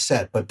starts the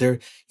set. But they're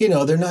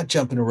not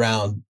jumping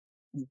around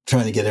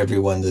trying to get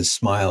everyone to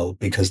smile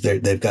because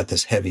they've got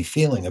this heavy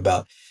feeling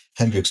about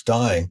Hendrix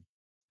dying.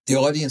 The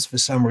audience, for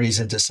some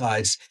reason,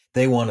 decides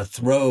they want to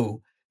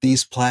throw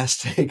these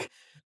plastic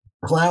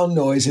clown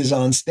noises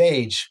on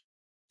stage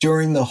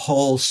during the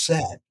whole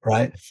set,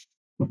 right?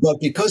 But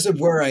because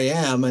of where I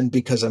am and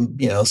because I'm,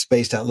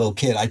 spaced out little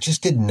kid, I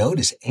just didn't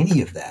notice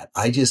any of that.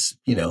 I just,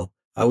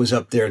 I was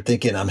up there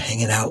thinking I'm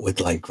hanging out with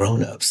like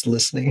grown-ups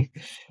listening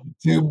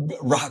to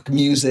rock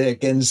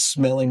music and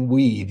smelling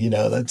weed.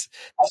 That's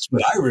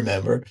what I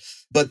remember.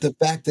 But the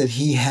fact that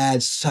he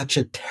had such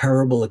a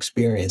terrible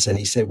experience, and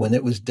he said when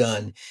it was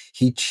done,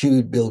 he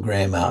chewed Bill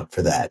Graham out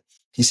for that.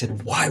 He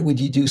said, why would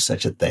you do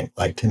such a thing?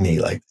 Like, to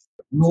me, like,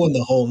 ruin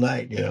the whole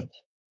night,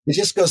 It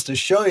just goes to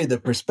show you the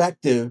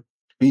perspective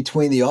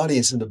between the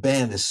audience and the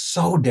band is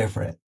so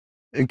different.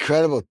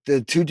 Incredible.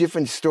 The two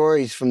different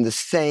stories from the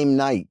same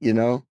night,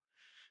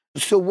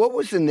 So what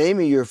was the name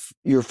of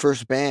your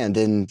first band,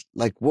 and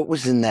like what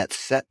was in that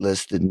set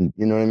list, and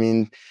you know what I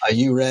mean? Are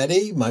you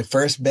ready? My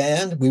first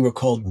band, we were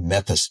called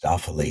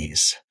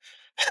Mephistopheles.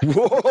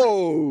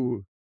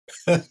 Whoa.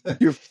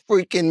 You're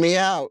freaking me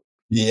out.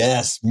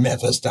 Yes,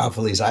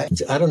 Mephistopheles. I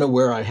don't know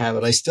where I have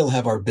it. I still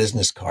have our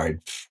business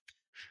card.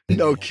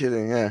 No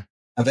kidding, yeah.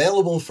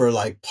 Available for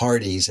like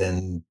parties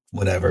and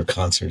whatever,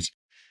 concerts.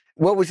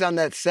 What was on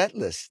that set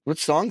list? What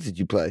songs did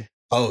you play?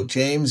 Oh,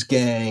 James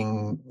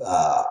Gang,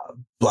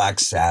 Black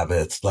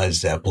Sabbath, Led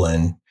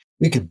Zeppelin.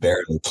 We could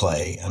barely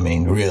play. I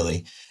mean,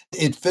 really.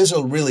 It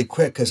fizzled really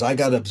quick because I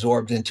got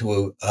absorbed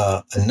into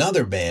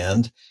another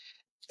band,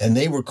 and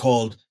they were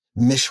called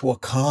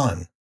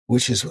Mishwakan,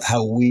 which is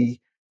how we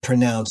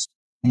pronounce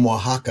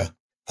Oaxaca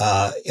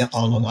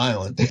on Long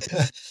Island.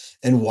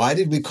 And why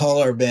did we call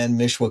our band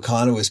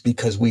Mishwakan? It was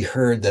because we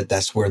heard that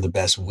that's where the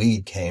best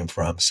weed came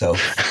from. So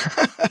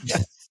yeah,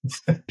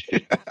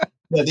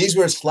 these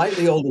were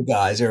slightly older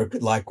guys. They were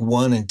like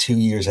 1 and 2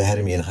 years ahead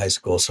of me in high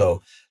school.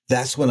 So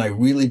that's when I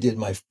really did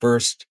my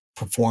first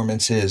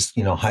performances,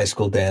 high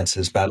school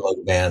dances, battle of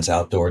the bands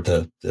outdoor at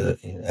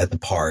the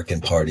park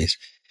and parties.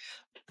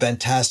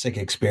 Fantastic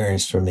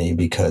experience for me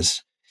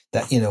because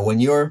that, when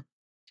you're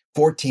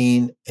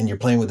 14 and you're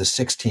playing with a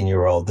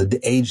 16-year-old, the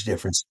age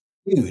difference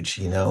is huge,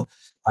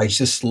 I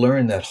just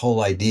learned that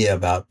whole idea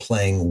about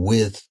playing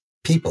with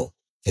people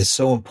is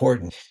so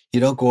important. You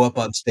don't go up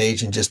on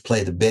stage and just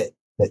play the bit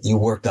that you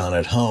worked on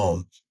at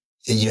home.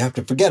 You have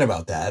to forget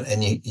about that.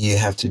 And you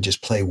have to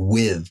just play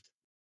with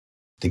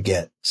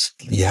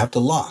you have to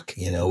lock,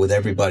 with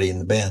everybody in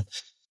the band.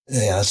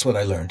 Yeah, that's what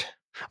I learned.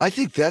 I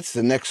think that's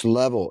the next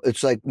level.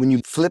 It's like when you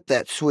flip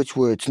that switch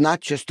where it's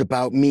not just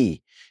about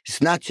me.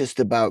 It's not just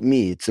about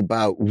me. It's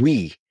about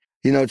we.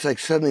 It's like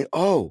suddenly,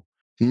 oh,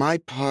 my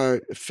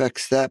part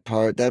affects that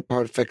part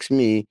affects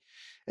me.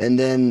 And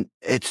then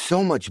it's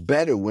so much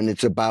better when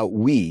it's about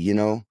we,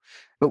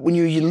 But when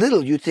you're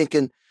little,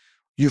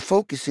 you're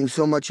focusing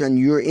so much on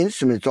your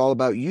instrument. It's all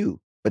about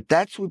you. But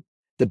that's what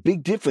the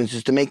big difference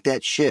is, to make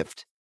that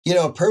shift.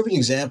 A perfect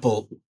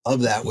example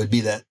of that would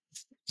be that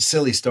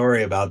silly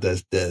story about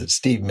the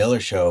Steve Miller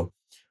show,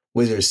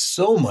 where there's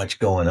so much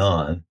going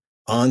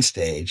on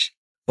stage,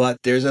 but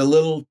there's a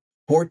little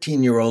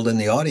 14-year-old in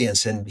the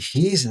audience and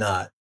he's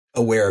not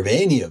aware of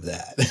any of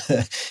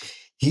that.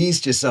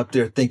 he's just up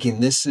there thinking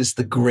this is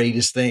the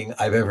greatest thing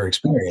I've ever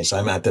experienced.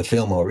 I'm at the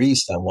Fillmore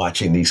East. I'm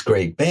watching these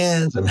great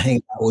bands. I'm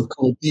hanging out with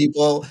cool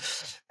people.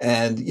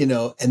 And,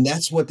 and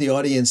that's what the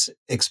audience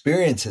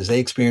experiences. They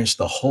experience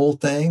the whole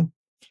thing.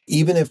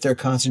 Even if they're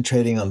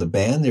concentrating on the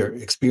band, they're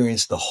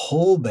experience the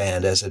whole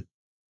band as it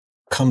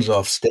comes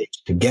off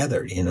stage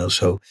together,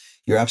 So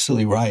you're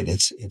absolutely right.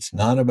 It's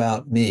not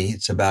about me.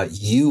 It's about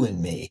you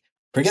and me.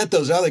 Forget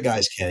those other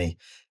guys, Kenny.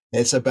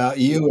 It's about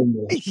you and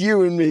me.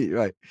 You and me,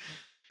 right.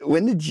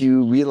 When did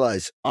you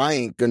realize I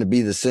ain't going to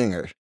be the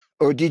singer?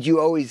 Or did you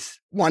always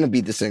want to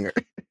be the singer?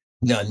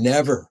 No,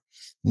 never.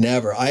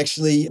 I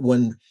actually,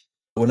 when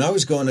I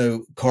was going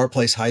to Carr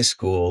Place High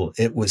School,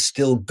 it was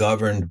still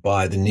governed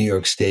by the New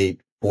York State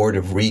Board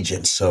of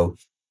Regents. So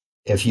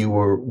if you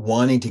were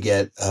wanting to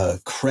get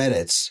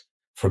credits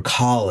for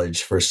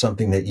college for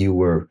something that you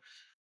were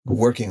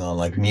working on,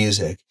 like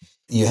music,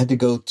 you had to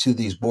go to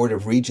these Board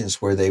of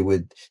Regents where they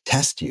would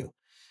test you.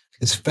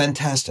 It's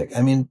fantastic.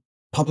 I mean,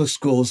 public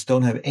schools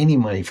don't have any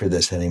money for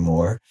this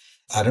anymore.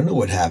 I don't know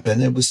what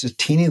happened. It was a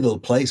teeny little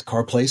place.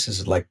 Carr Place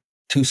is like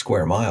 2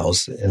 square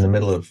miles in the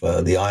middle of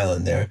the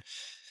island there.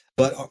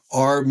 But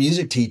our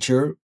music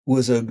teacher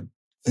was a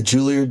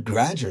Juilliard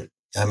graduate.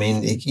 I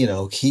mean,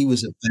 he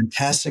was a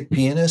fantastic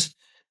pianist,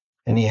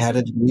 and he had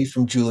a degree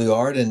from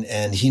Juilliard,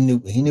 and he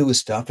knew his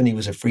stuff, and he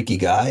was a freaky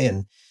guy,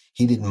 and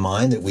he didn't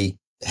mind that we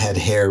had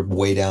hair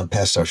way down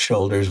past our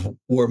shoulders,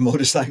 wore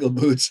motorcycle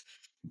boots,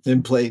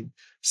 and played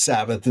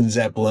Sabbath and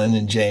Zeppelin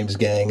and James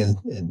Gang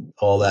and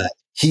all that.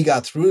 He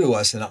got through to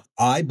us, and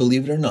I,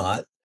 believe it or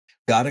not,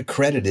 got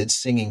accredited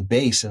singing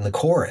bass in the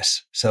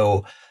chorus.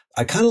 So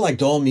I kind of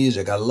liked all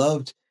music. I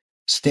loved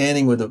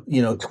standing with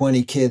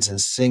 20 kids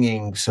and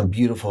singing some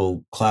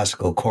beautiful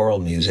classical choral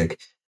music.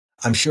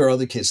 I'm sure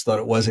other kids thought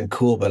it wasn't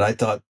cool, but I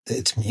thought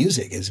it's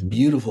music. It's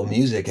beautiful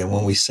music. And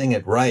when we sing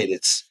it right,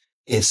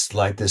 it's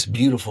like this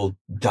beautiful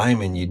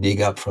diamond you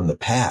dig up from the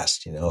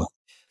past,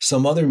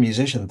 Some other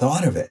musician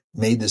thought of it,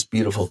 made this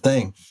beautiful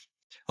thing.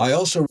 I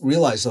also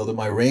realized, though, that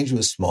my range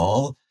was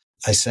small.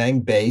 I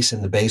sang bass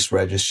in the bass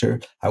register.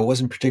 I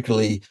wasn't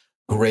particularly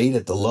great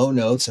at the low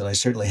notes, and I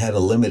certainly had a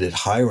limited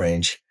high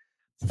range.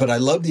 But I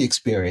loved the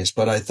experience,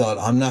 but I thought,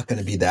 I'm not going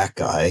to be that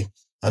guy.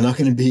 I'm not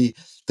going to be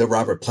the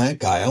Robert Plant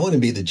guy. I want to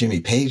be the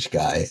Jimmy Page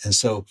guy. And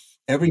so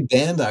every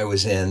band I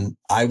was in,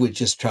 I would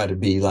just try to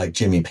be like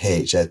Jimmy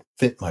Page. That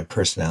fit my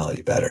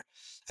personality better.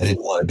 I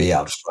didn't want to be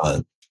out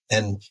front.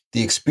 And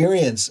the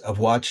experience of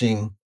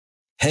watching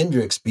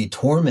Hendrix be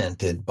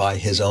tormented by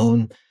his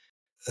own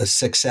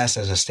success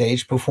as a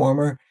stage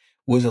performer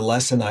was a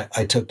lesson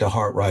I took to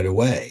heart right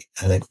away.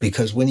 And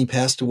because when he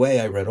passed away,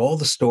 I read all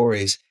the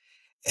stories,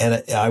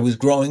 and I was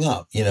growing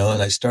up,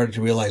 and I started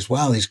to realize,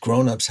 wow, these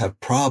grown-ups have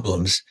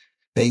problems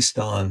based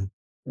on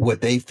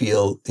what they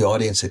feel the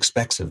audience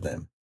expects of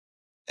them.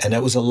 And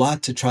that was a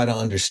lot to try to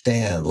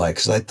understand,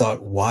 because I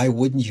thought, why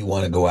wouldn't you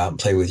want to go out and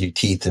play with your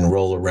teeth and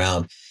roll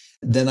around?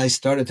 Then I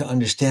started to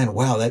understand,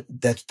 wow,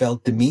 that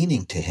felt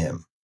demeaning to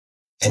him.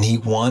 And he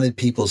wanted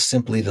people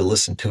simply to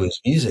listen to his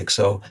music.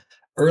 So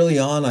early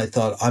on, I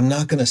thought, I'm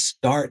not going to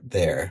start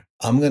there.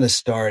 I'm going to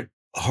start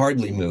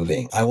hardly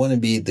moving. I want to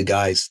be the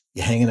guys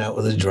hanging out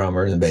with a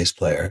drummer and a bass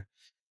player.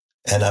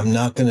 And I'm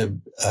not going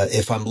to,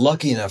 if I'm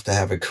lucky enough to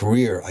have a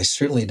career, I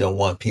certainly don't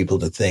want people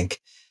to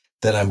think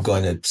that I'm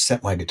going to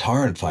set my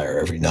guitar on fire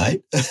every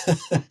night.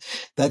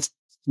 That's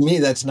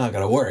not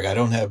going to work. I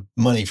don't have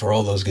money for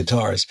all those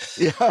guitars.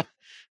 Yeah.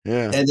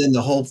 Yeah. And then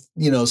the whole,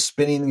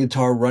 spinning the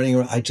guitar, running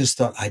around, I just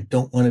thought, I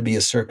don't want to be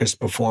a circus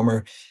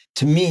performer.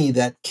 To me,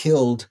 that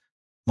killed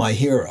my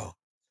hero.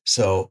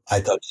 So I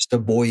thought, just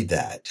avoid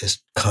that.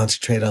 Just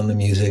concentrate on the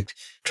music,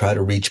 try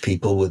to reach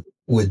people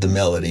with the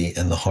melody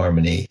and the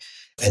harmony,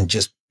 and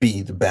just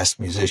be the best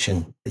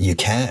musician you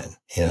can.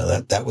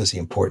 That was the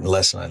important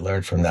lesson I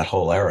learned from that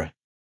whole era.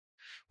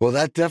 Well,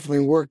 that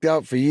definitely worked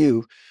out for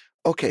you.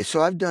 Okay,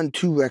 so I've done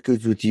 2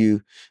 records with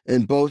you,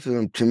 and both of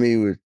them, to me,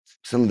 were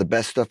some of the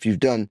best stuff you've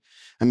done.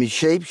 I mean,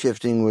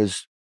 Shapeshifting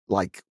was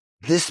like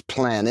this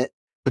planet,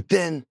 but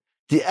then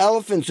the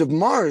Elephants of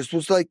Mars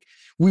was like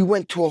we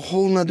went to a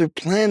whole nother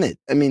planet.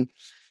 I mean,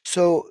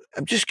 so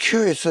I'm just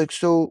curious,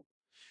 so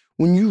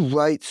when you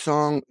write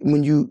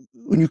when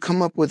you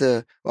come up with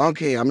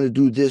okay, I'm going to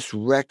do this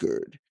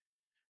record,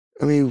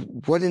 I mean,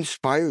 what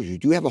inspires you?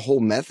 Do you have a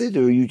whole method,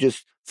 or you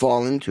just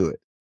fall into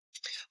it?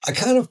 I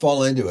kind of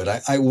fall into it.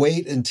 I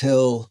wait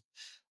until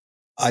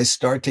I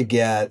start to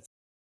get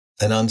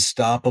an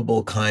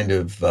unstoppable kind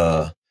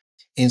of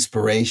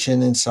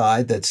inspiration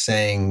inside that's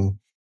saying,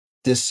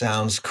 this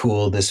sounds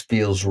cool, this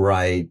feels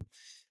right,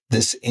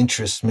 this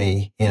interests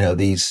me.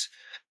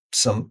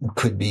 Some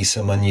could be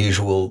some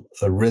unusual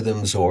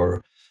rhythms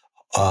or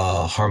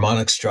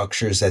harmonic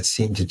structures that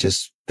seem to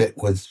just fit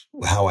with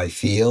how I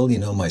feel,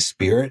 my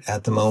spirit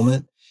at the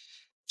moment.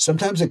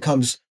 Sometimes it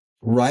comes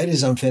right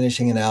as I'm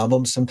finishing an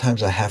album.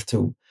 Sometimes I have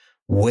to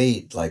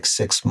wait like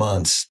 6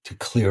 months to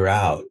clear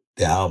out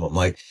the album.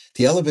 Like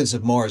The Elephants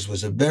of Mars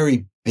was a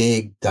very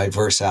big,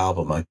 diverse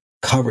album. I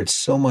covered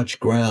so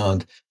much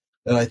ground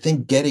that I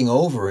think getting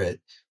over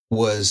it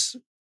was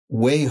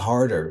way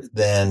harder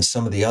than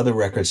some of the other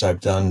records I've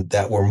done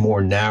that were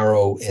more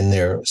narrow in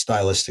their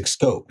stylistic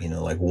scope,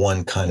 like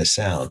one kind of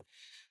sound.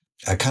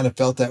 I kind of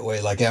felt that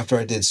way. Like after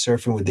I did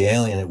Surfing with the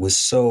Alien, it was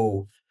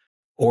so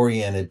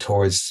oriented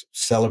towards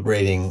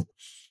celebrating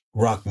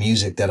rock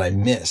music that I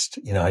missed.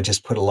 I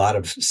just put a lot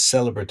of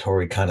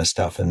celebratory kind of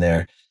stuff in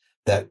there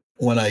that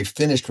when I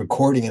finished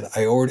recording it,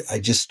 I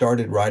just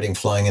started writing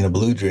Flying in a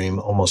Blue Dream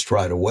almost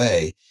right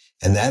away.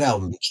 And that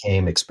album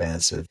became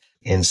expansive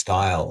in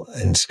style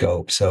and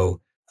scope.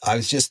 So I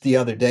was just the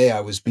other day,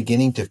 I was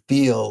beginning to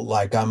feel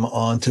like I'm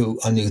onto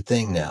a new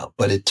thing now,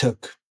 but it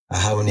took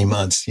how many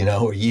months,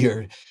 a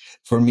year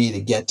for me to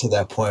get to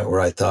that point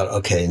where I thought,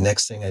 okay,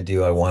 next thing I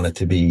do, I want it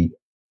to be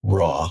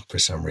raw for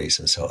some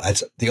reason. So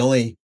that's the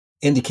only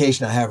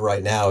indication I have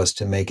right now is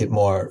to make it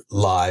more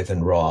live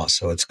and raw.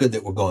 So it's good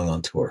that we're going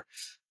on tour.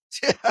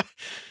 Yeah.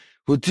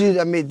 Well, dude,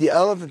 the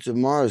Elephants of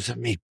Mars,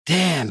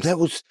 damn,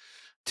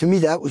 to me,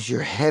 that was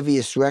your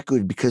heaviest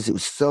record because it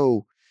was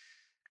so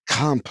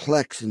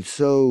complex and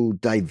so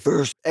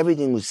diverse.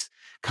 Everything was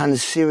kind of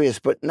serious,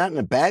 but not in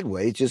a bad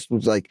way. It just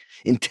was like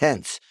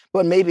intense.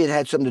 But maybe it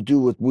had something to do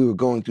with we were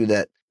going through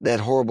that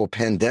horrible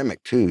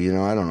pandemic too.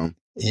 I don't know.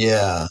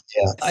 Yeah.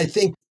 I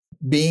think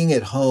being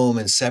at home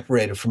and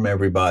separated from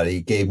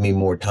everybody gave me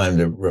more time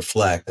to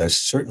reflect. I was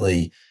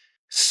certainly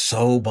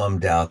so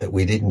bummed out that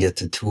we didn't get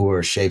to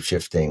tour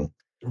Shapeshifting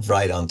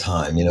right on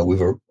time.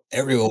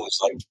 Everyone was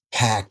like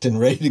packed and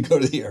ready to go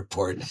to the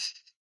airport.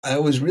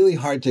 It was really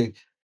hard to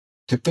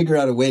figure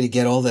out a way to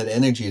get all that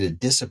energy to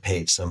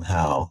dissipate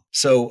somehow.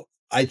 So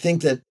I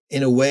think that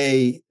in a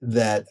way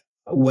that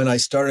when I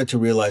started to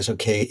realize,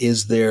 okay,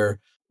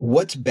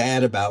 what's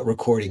bad about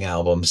recording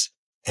albums?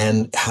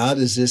 And how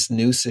does this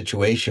new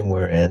situation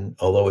we're in,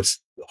 although it's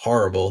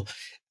horrible,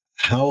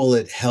 how will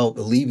it help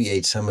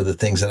alleviate some of the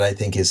things that I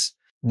think is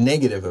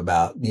negative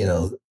about,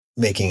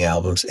 making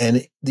albums?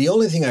 And the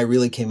only thing I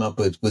really came up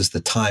with was the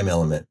time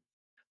element.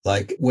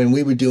 Like when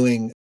we were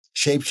doing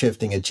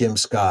Shapeshifting at Jim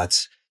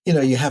Scott's,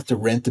 you have to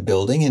rent the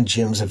building and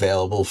Jim's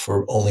available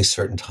for only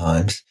certain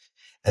times.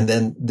 And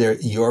then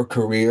your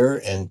career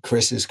and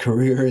Chris's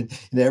career and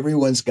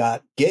everyone's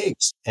got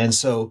gigs. And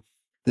so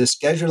the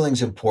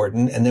scheduling's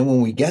important. And then when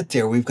we get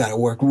there, we've got to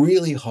work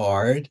really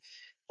hard.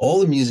 All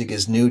the music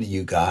is new to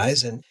you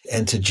guys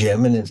and to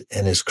Jim and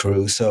his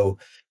crew. So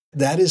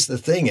that is the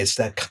thing. It's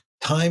that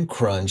time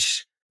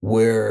crunch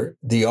where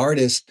the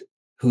artist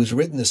who's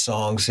written the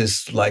songs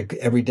is like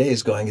every day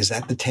is going, is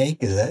that the take?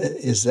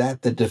 Is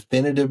that the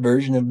definitive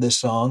version of this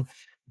song?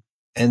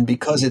 And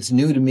because it's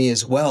new to me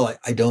as well,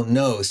 I don't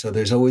know. So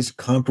there's always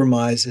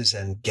compromises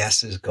and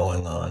guesses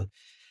going on.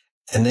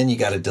 And then you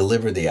got to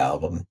deliver the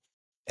album.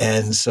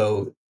 And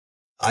so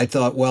I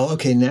thought, well,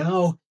 okay,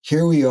 now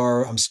here we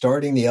are. I'm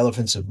starting the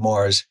Elephants of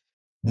Mars,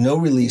 no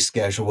release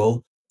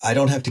schedule. I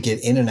don't have to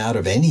get in and out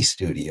of any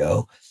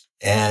studio.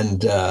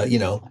 And,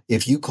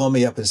 if you call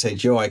me up and say,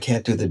 Joe, I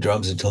can't do the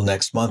drums until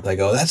next month, I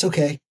go, that's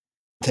okay.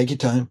 Take your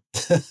time.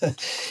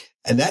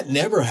 And that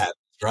never happens,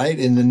 right?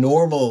 In the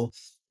normal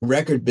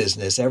record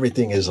business,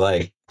 everything is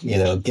like,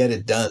 get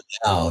it done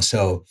now.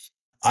 So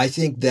I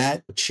think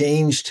that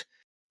changed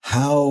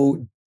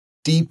how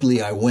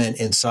deeply I went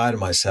inside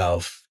of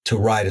myself to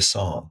write a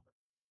song.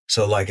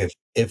 So like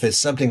if it's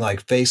something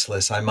like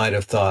Faceless, I might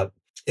have thought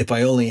if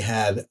I only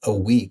had a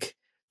week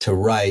to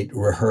write,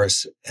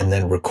 rehearse, and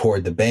then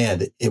record the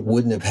band, it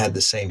wouldn't have had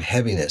the same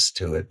heaviness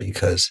to it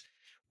because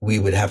we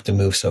would have to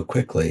move so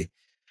quickly.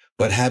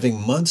 But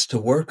having months to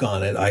work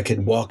on it, I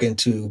could walk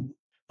into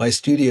my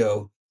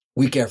studio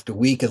week after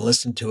week and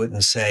listen to it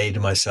and say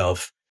to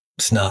myself,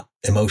 it's not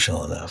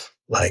emotional enough.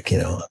 Like, I'm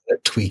going to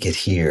tweak it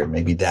here.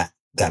 Maybe that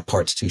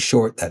part's too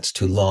short. That's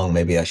too long.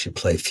 Maybe I should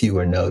play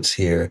fewer notes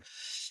here.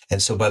 And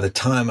so by the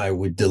time I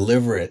would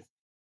deliver it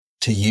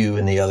to you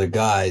and the other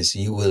guys,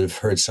 you would have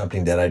heard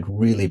something that I'd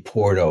really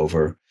poured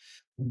over,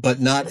 but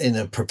not in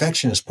a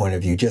perfectionist point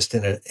of view, just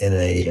in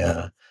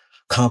a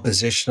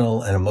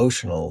compositional and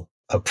emotional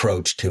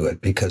approach to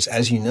it. Because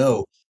as you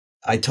know,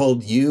 I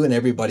told you and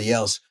everybody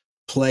else,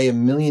 play a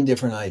million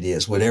different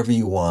ideas, whatever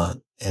you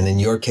want. And in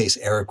your case,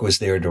 Eric was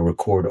there to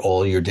record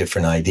all your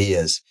different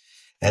ideas.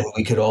 And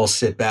we could all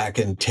sit back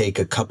and take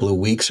a couple of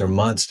weeks or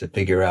months to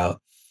figure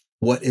out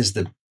what is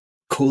the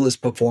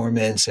coolest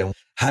performance and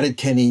how did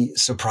Kenny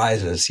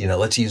surprise us?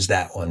 Let's use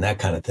that one, that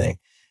kind of thing.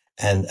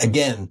 And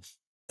again,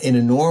 in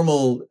a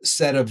normal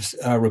set of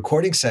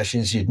recording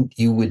sessions,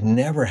 you would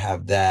never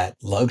have that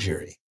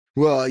luxury.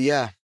 Well,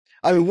 yeah.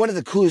 One of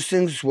the coolest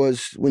things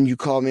was when you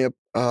called me up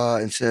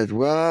and said,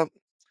 well,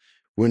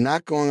 we're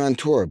not going on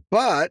tour,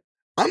 but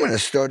I'm going to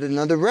start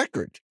another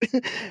record.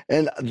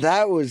 And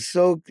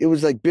it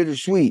was like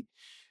bittersweet.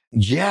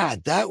 Yeah,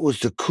 that was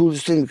the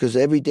coolest thing because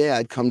every day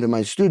I'd come to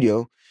my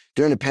studio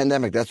during the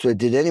pandemic. That's what I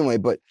did anyway.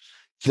 But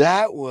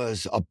that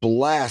was a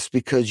blast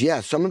because,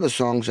 yeah, some of the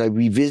songs I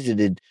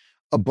revisited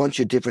a bunch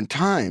of different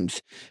times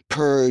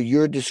per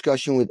your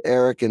discussion with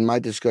Eric and my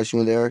discussion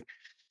with Eric.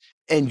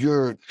 And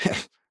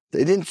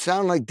they didn't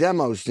sound like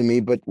demos to me,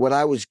 but what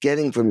I was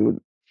getting from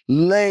you,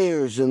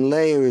 layers and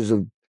layers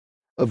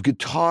of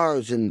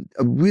guitars and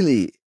a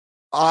really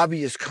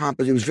obvious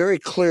composition. It was very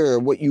clear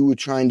what you were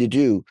trying to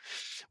do,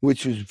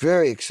 which was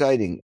very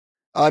exciting.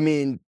 I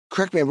mean,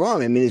 correct me if I'm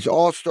wrong. I mean, it's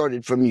all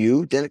started from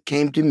you. Then it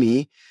came to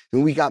me,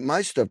 and we got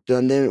my stuff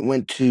done. Then it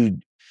went to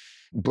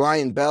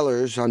Brian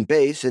Bellers on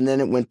bass, and then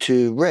it went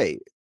to Ray,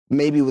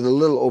 maybe with a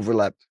little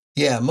overlap.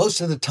 Yeah,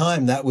 most of the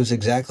time that was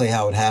exactly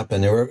how it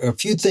happened. There were a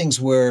few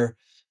things where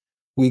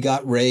we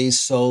got Ray's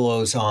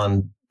solos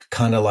on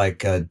kind of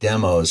like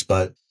demos,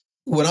 but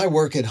when I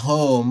work at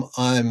home,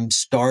 I'm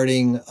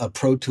starting a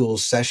Pro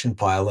Tools session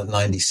file at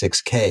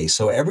 96K.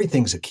 So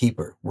everything's a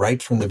keeper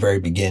right from the very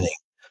beginning.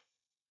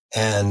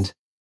 And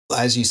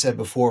as you said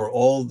before,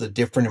 all the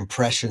different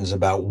impressions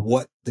about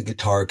what the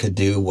guitar could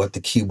do, what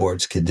the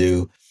keyboards could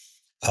do,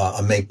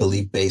 a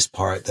make-believe bass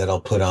part that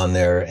I'll put on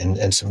there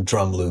and some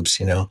drum loops,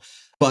 you know.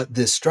 But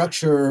the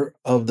structure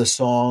of the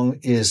song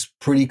is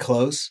pretty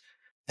close.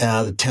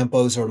 The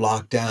tempos are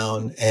locked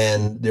down,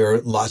 and there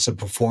are lots of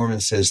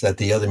performances that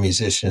the other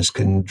musicians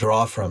can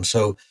draw from.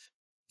 So,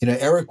 you know,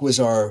 Eric was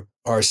our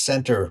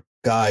center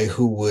guy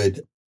who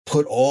would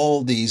put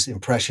all these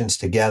impressions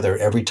together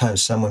every time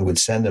someone would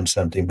send him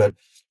something. But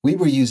we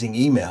were using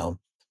email.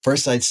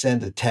 First, I'd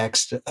send a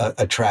text,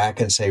 a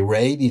track, and say,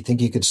 Ray, do you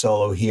think you could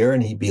solo here?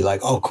 And he'd be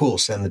like, oh, cool,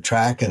 send the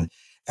track. And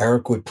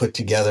Eric would put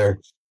together,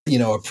 you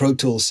know, a Pro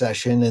Tools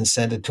session and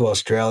send it to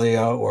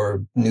Australia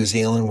or New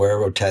Zealand,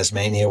 wherever, or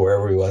Tasmania,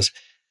 wherever he was.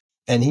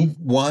 And he'd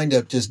wind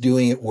up just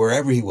doing it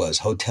wherever he was,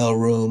 hotel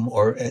room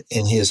or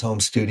in his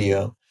home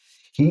studio.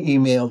 He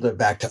emailed it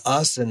back to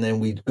us, and then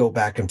we'd go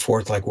back and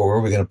forth like, well, where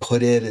are we going to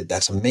put it?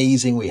 That's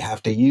amazing. We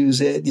have to use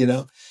it, you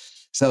know?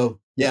 So,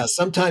 yeah,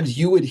 sometimes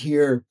you would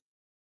hear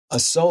a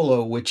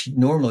solo, which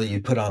normally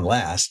you put on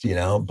last, you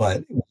know,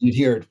 but you'd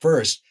hear it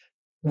first.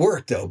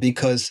 Worked, though,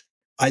 because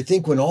I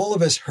think when all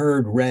of us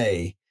heard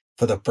Ray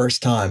for the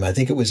first time, I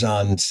think it was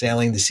on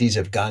Sailing the Seas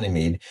of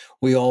Ganymede,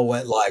 we all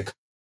went like,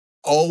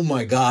 oh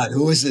my God,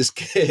 who is this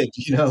kid?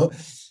 You know,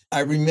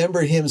 I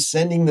remember him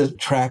sending the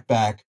track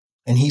back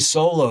and he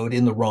soloed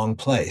in the wrong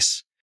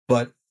place.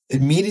 But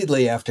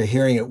immediately after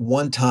hearing it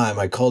one time,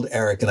 I called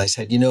Eric and I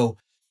said, you know,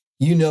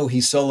 he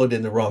soloed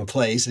in the wrong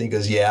place. And he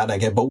goes, yeah. And I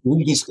go, but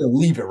we're just going to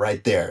leave it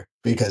right there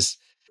because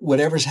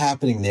whatever's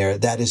happening there,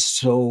 that is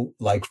so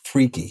like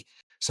freaky.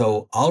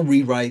 So I'll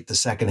rewrite the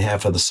second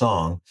half of the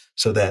song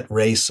so that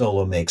Ray's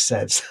solo makes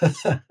sense.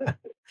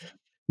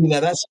 You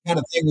know, that's the kind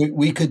of thing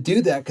we could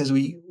do that because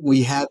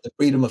we had the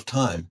freedom of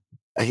time.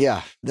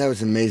 Yeah, that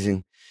was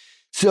amazing.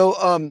 So,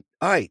 all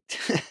right,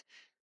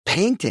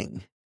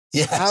 painting.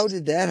 Yes. How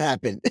did that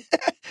happen?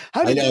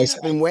 How did that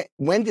happen?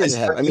 When did it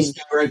happen? I mean,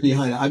 right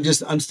behind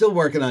it. I'm still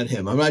working on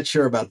him. I'm not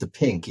sure about the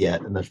pink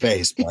yet in the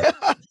face. But.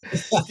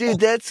 Dude,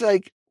 that's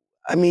like,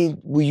 I mean,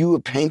 were you a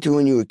painter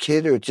when you were a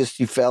kid or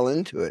just you fell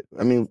into it?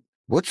 I mean,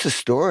 what's the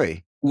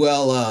story?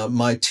 Well,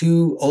 my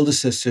two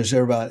oldest sisters,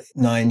 they're about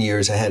 9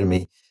 years ahead of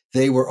me.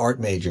 They were art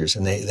majors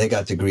and they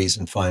got degrees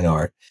in fine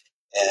art.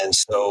 And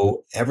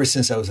so ever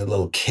since I was a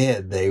little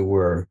kid, they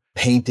were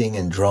painting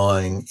and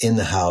drawing in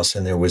the house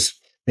and there was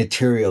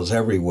materials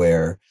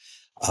everywhere.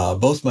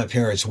 Both my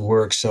parents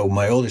worked, so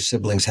my older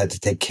siblings had to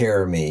take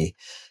care of me,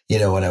 you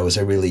know, when I was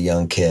a really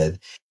young kid.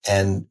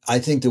 And I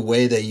think the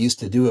way they used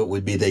to do it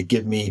would be they'd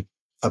give me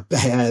a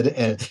pad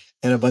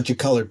and a bunch of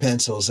colored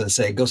pencils and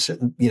say, go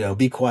sit, and, you know,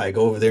 be quiet,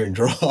 go over there and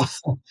draw.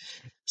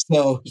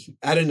 So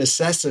out of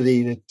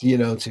necessity,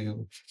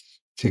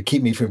 to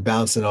keep me from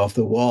bouncing off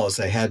the walls,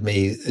 they had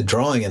me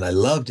drawing and I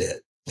loved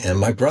it. And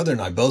my brother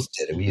and I both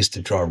did it. We used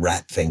to draw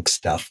rat fink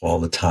stuff all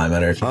the time.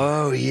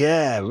 Oh,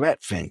 yeah,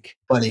 rat fink.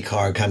 Funny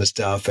car kind of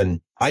stuff. And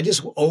I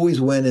just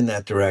always went in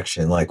that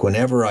direction. Like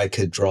whenever I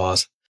could draw,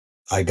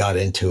 I got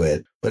into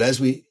it. But as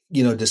we,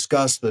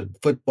 discussed the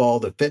football,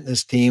 the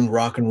fitness team,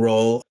 rock and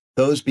roll,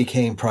 those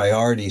became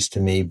priorities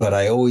to me. But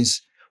I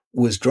always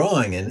was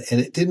drawing and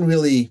it didn't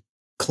really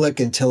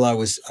click until I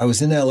was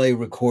in LA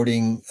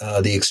recording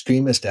the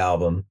Extremist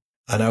album.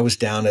 And I was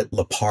down at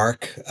Le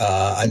Parc.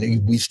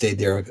 We stayed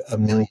there a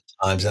million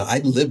times. And I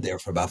lived there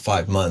for about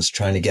 5 months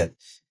trying to get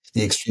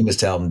the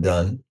Extremist album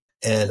done.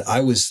 And I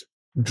was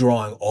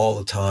drawing all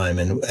the time.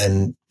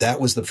 And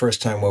that was the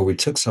first time where we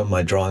took some of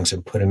my drawings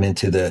and put them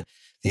into the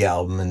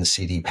album and the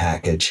CD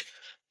package.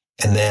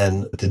 And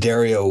then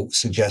Dario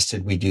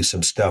suggested we do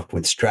some stuff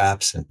with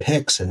straps and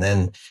picks. And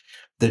then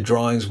the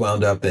drawings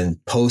wound up in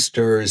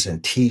posters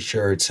and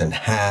T-shirts and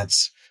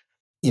hats.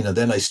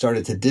 Then I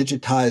started to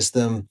digitize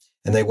them.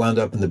 And they wound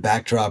up in the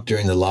backdrop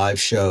during the live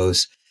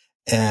shows.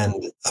 And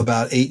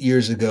about 8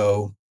 years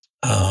ago,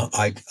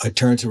 I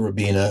turned to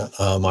Rubina,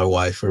 my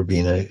wife,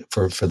 Rubina,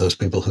 for those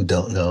people who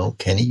don't know.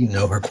 Kenny, you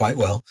know her quite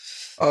well.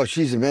 Oh,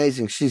 she's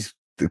amazing. She's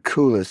the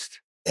coolest.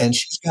 And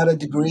she's got a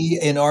degree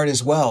in art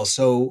as well.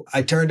 So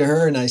I turned to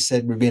her and I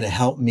said, Rubina,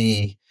 help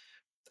me.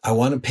 I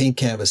want to paint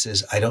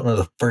canvases. I don't know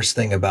the first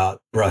thing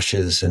about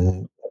brushes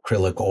and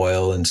acrylic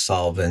oil and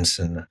solvents.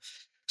 And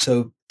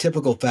so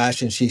typical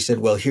fashion, she said,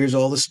 well, here's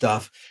all the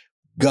stuff.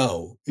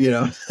 Go,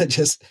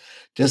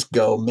 just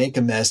go, make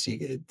a mess.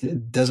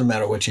 It doesn't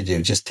matter what you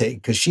do. Just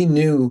take, because she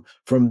knew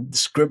from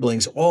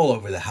scribblings all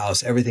over the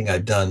house, everything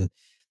I'd done,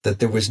 that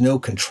there was no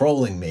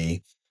controlling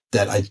me.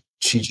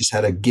 she just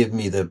had to give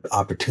me the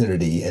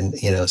opportunity. And,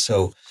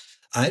 so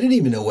I didn't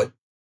even know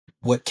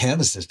what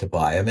canvases to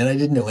buy. I mean, I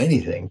didn't know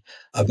anything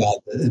about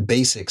the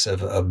basics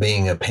of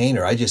being a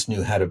painter. I just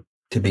knew how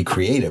to be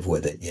creative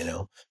with it,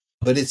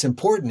 But it's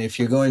important if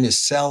you're going to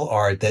sell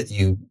art that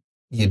you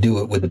do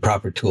it with the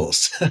proper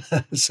tools.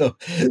 so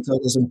it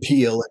doesn't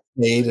peel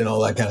and fade and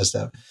all that kind of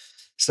stuff.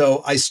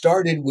 So I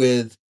started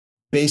with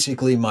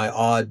basically my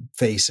odd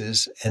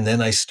faces, and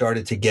then I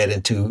started to get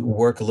into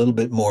work a little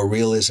bit more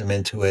realism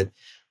into it.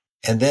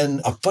 And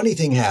then a funny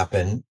thing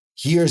happened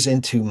years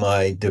into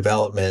my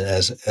development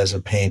as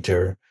a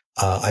painter.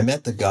 I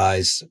met the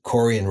guys,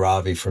 Corey and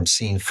Ravi from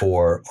Scene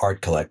 4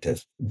 Art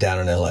Collective down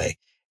in LA.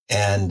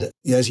 And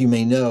as you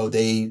may know,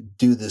 they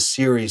do this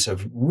series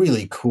of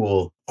really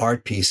cool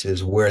art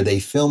pieces where they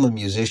film a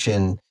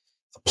musician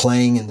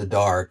playing in the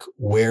dark,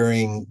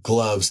 wearing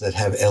gloves that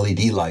have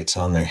LED lights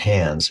on their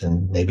hands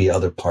and maybe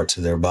other parts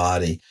of their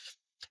body.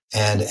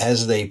 And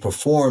as they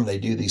perform, they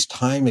do these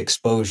time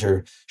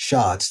exposure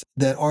shots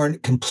that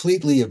aren't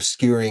completely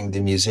obscuring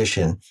the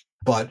musician,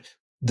 but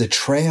the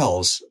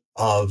trails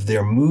of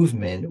their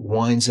movement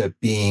winds up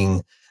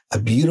being a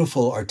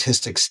beautiful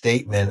artistic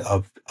statement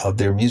of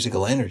their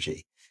musical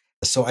energy.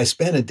 So I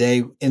spent a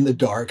day in the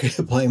dark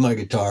playing my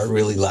guitar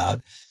really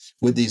loud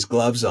with these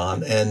gloves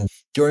on. And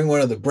during one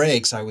of the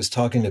breaks, I was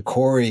talking to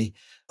Corey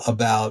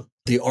about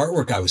the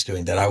artwork I was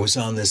doing, that I was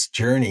on this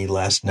journey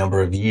last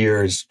number of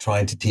years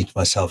trying to teach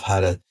myself how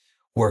to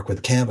work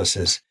with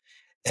canvases.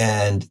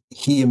 And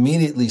he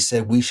immediately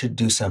said, we should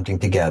do something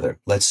together.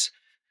 Let's,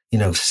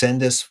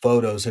 send us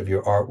photos of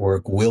your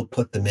artwork. We'll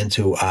put them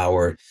into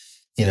our,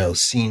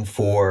 Scene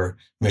 4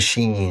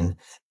 machine,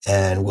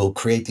 and we'll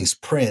create these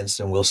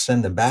prints and we'll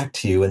send them back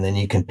to you, and then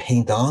you can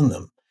paint on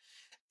them.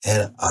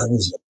 And I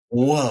was like,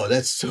 whoa,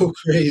 that's so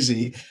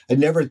crazy. I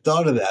never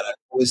thought of that. I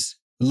was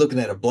looking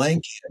at a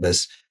blank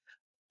canvas.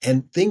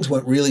 And things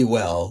went really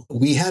well.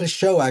 We had a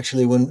show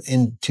actually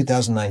in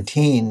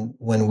 2019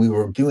 when we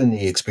were doing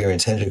the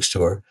Experience Hendrix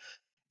tour.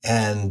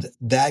 And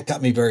that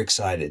got me very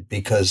excited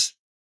because,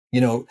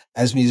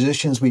 as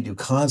musicians, we do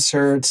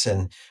concerts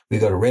and we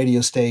go to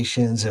radio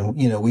stations and,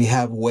 we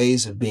have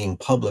ways of being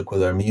public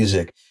with our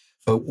music.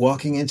 But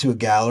walking into a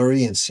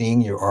gallery and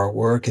seeing your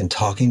artwork and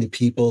talking to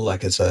people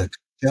like it's a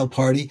cocktail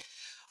party,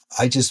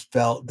 I just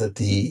felt that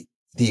the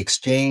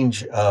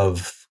exchange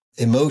of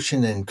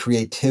emotion and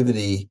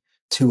creativity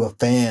to a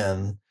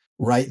fan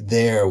right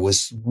there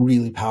was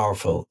really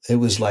powerful. It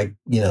was like,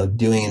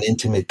 doing an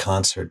intimate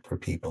concert for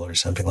people or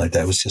something like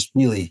that. It was just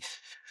really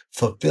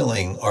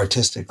fulfilling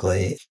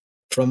artistically.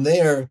 From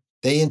there,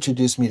 they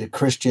introduced me to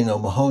Christian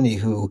O'Mahony,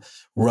 who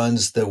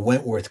runs the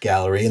Wentworth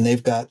Gallery. And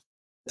they've got,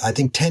 I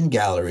think, 10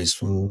 galleries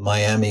from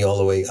Miami all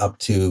the way up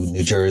to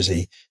New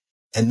Jersey.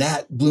 And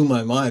that blew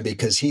my mind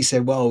because he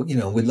said, well,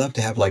 we'd love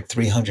to have like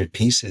 300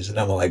 pieces. And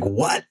I'm like,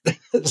 what?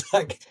 It's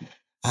like,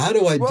 how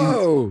do I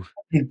do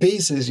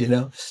pieces?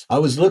 I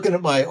was looking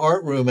at my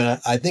art room and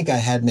I think I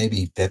had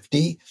maybe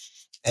 50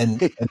 and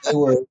they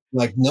were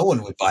like, no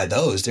one would buy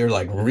those. They're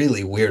like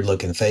really weird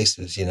looking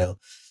faces,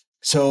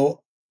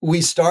 So we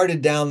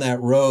started down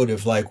that road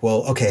of like,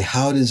 well, okay,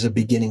 how does a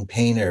beginning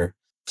painter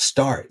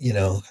start?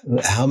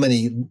 How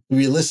many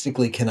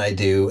realistically can I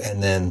do?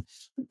 And then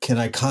can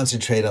I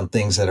concentrate on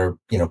things that are,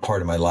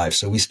 part of my life?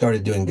 So we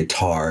started doing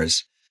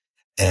guitars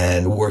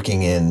and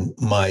working in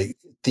my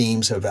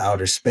themes of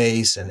outer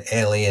space and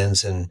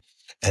aliens and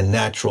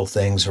natural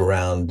things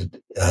around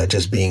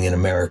just being an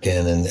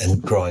American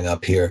and growing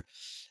up here.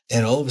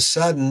 And all of a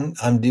sudden,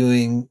 I'm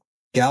doing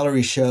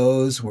gallery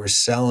shows. We're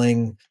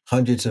selling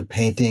hundreds of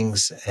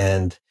paintings.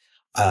 And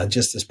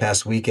just this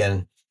past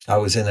weekend, I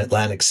was in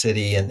Atlantic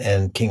City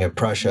and King of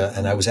Prussia,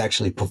 and I was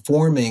actually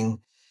performing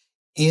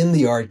in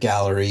the art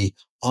gallery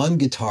on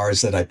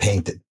guitars that I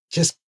painted.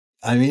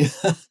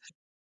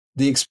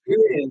 The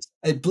experience,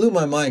 it blew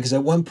my mind because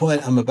at one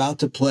point I'm about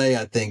to play,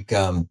 I think,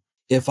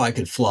 If I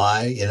Could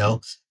Fly,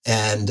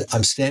 and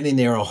I'm standing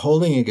there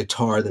holding a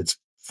guitar that's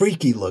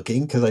freaky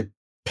looking because I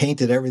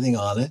painted everything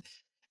on it.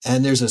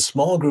 And there's a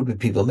small group of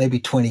people, maybe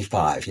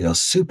 25,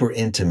 super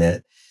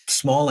intimate,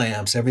 small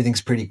amps,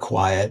 everything's pretty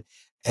quiet.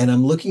 And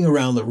I'm looking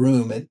around the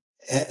room and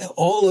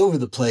all over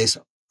the place,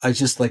 I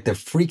just like the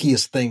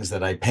freakiest things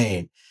that I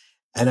paint.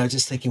 And I was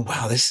just thinking,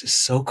 wow, this is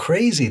so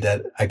crazy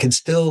that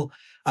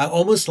I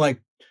almost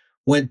like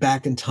went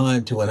back in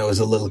time to when I was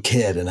a little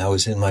kid and I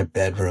was in my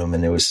bedroom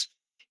and there was,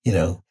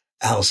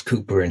 Alice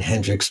Cooper and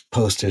Hendrix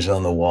posters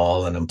on the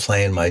wall. And I'm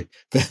playing my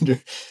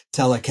Fender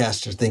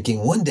Telecaster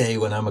thinking one day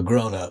when I'm a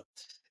grown up,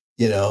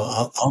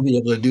 I'll be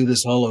able to do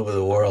this all over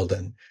the world.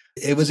 And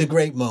it was a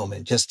great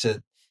moment just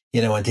to,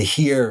 and to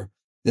hear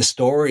the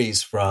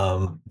stories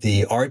from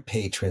the art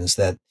patrons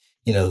that,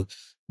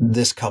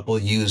 this couple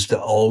used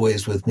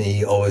Always With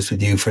Me, Always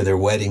With You for their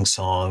wedding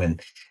song.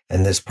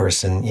 And this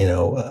person,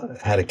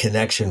 had a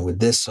connection with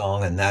this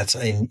song. And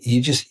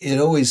it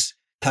always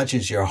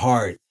touches your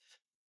heart.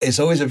 It's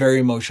always a very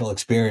emotional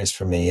experience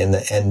for me.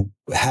 And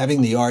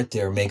having the art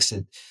there makes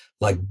it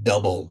like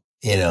double,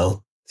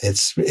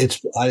 it's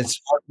hard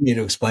for me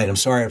to explain. I'm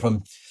sorry if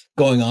I'm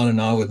going on and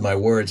on with my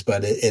words,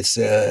 but it's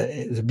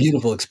a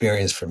beautiful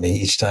experience for me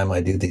each time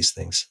I do these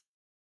things.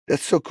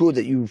 That's so cool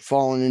that you've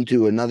fallen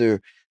into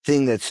another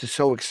thing that's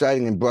so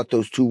exciting and brought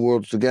those two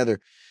worlds together.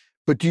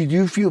 But do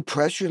you feel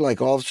pressure,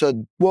 like all of a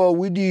sudden, well,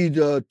 we need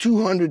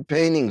 200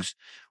 paintings,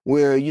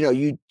 where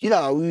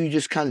you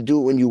just kind of do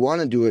it when you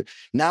want to do it.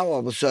 Now all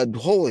of a sudden,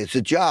 holy, it's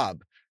a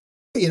job.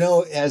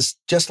 As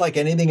just like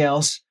anything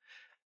else,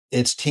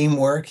 it's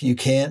teamwork. You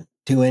can't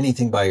do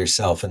anything by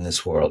yourself in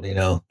this world.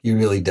 You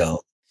really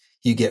don't.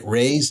 You get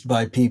raised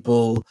by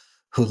people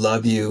who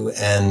love you,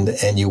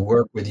 and you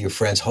work with your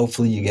friends.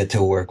 Hopefully you get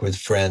to work with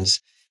friends,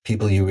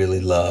 people you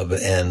really love.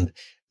 And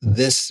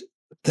this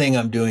thing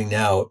I'm doing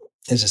now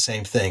is the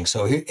same thing.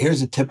 So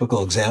here's a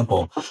typical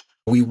example.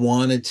 We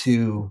wanted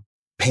to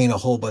paint a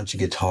whole bunch of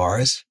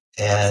guitars,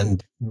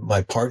 and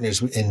my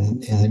partners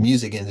in the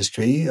music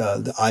industry,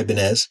 the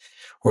Ibanez,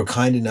 were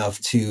kind enough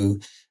to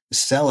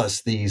sell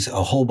us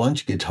a whole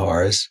bunch of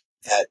guitars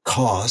at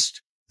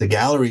cost. The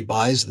gallery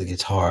buys the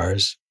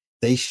guitars.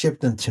 They ship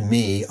them to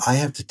me. I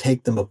have to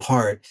take them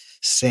apart,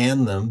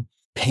 sand them,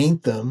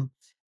 paint them,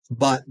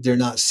 but they're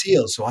not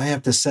sealed. So I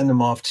have to send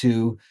them off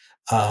to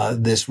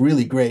this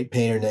really great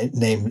painter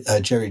named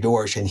Jerry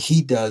Dorsch, and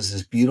he does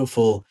this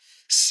beautiful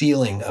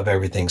sealing of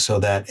everything so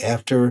that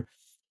after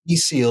he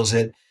seals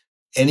it,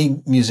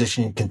 any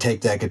musician can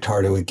take that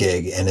guitar to a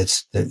gig, and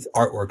the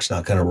artwork's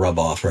not going to rub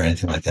off or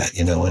anything like that,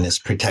 and it's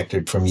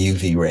protected from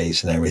UV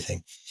rays and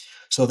everything.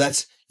 So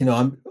that's,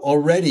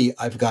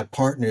 I've got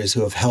partners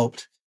who have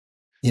helped,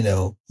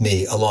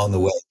 me along the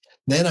way.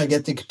 Then I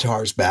get the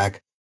guitars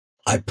back.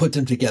 I put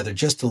them together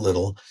just a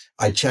little.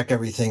 I check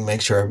everything,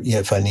 make sure,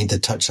 if I need to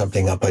touch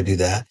something up, I do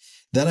that.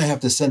 Then I have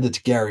to send it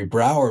to Gary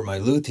Brower, my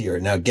luthier.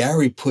 Now,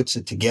 Gary puts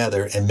it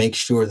together and makes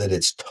sure that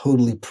it's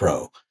totally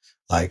pro.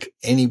 Like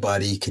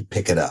anybody could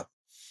pick it up.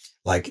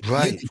 Like,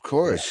 right, of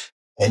course.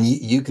 And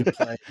you could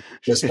play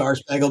the Star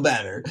Spangled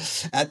Banner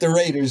at the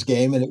Raiders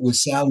game, and it would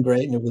sound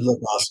great and it would look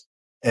awesome.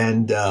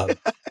 And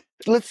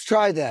let's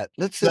try that.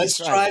 Let's try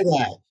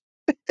that.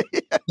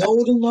 Yeah. No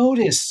one will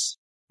notice,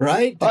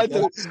 right? I'll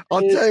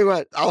tell you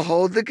what. I'll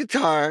hold the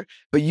guitar,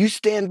 but you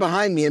stand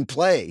behind me and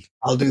play.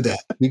 I'll do that.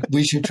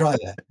 We should try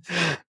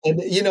that.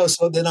 And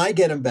so then I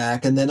get them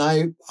back, and then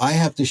I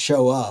have to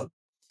show up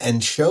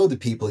and show the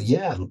people,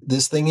 yeah,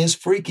 this thing is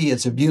freaky.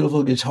 It's a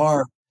beautiful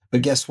guitar.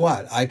 But guess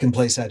what? I can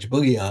play Satch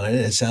Boogie on it,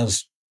 and it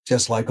sounds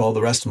just like all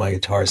the rest of my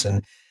guitars.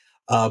 And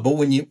but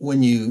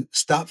when you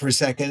stop for a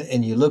second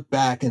and you look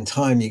back in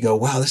time, you go,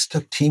 wow, this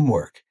took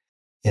teamwork.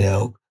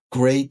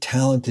 Great,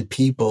 talented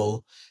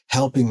people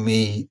helping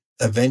me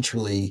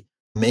eventually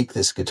make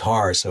this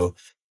guitar. So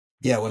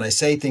yeah, when I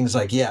say things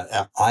like,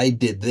 yeah, I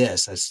did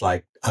this, it's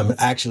like I'm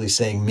actually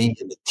saying me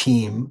and the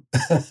team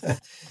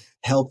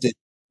helped it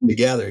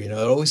together. It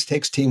always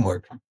takes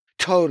teamwork.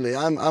 Totally.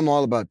 I'm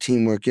all about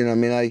teamwork.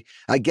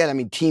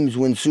 Teams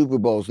win Super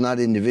Bowls, not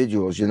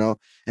individuals,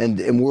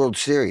 and World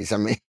Series.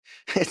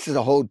 It's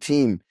the whole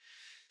team.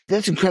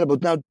 That's incredible.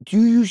 Now, do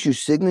you use your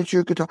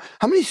signature guitar?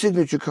 How many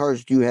signature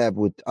cars do you have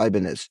with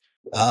Ibanez?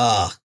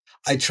 I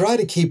try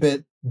to keep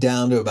it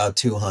down to about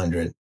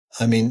 200.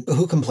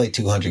 Who can play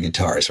 200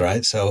 guitars,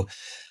 right? So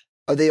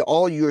are they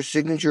all your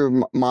signature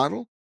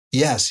model?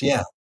 Yes.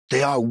 Yeah.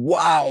 They are.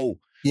 Wow.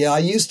 Yeah. I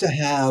used to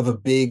have a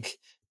big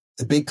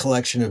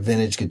collection of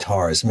vintage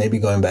guitars, maybe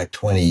going back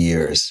 20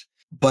 years,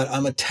 but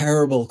I'm a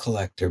terrible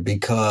collector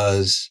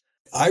because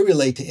I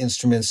relate to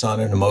instruments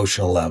on an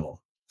emotional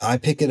level. I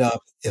pick it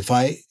up. If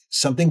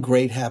something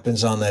great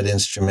happens on that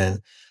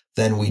instrument,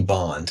 then we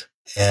bond.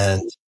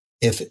 And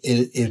if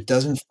it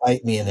doesn't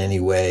fight me in any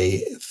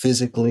way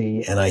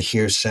physically, and I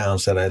hear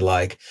sounds that I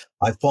like,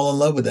 I fall in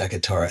love with that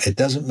guitar. It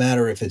doesn't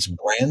matter if it's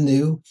brand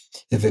new,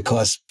 if it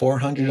costs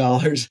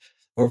 $400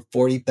 or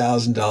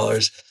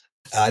 $40,000.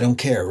 I don't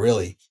care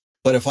really.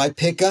 But if I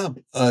pick up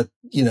a,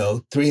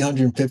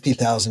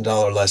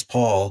 $350,000 Les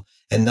Paul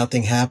and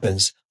nothing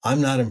happens,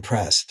 I'm not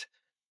impressed.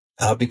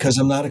 Because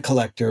I'm not a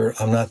collector.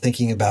 I'm not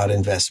thinking about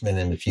investment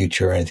in the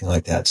future or anything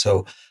like that.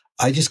 So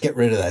I just get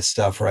rid of that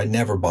stuff, or I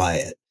never buy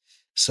it.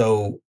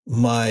 So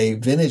my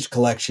vintage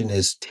collection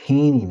is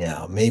teeny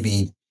now,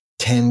 maybe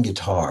 10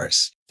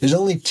 guitars. There's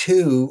only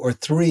 2 or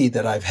 3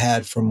 that I've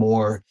had for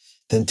more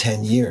than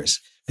 10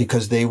 years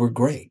because they were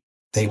great.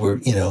 They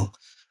were,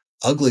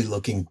 ugly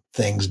looking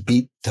things,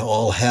 beat to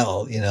all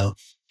hell,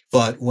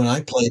 But when I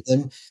played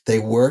them, they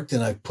worked,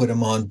 and I've put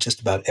them on just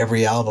about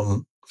every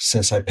album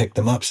since I picked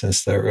them up,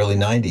 since the early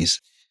 90s.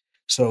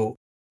 So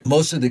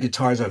most of the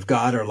guitars I've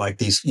got are like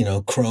these,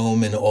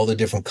 chrome and all the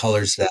different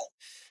colors that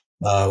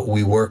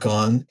we work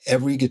on.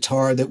 Every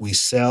guitar that we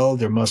sell,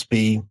 there must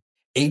be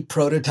 8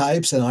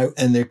 prototypes,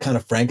 and they're kind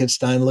of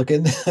Frankenstein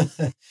looking.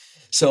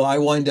 So I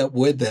wind up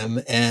with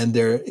them, and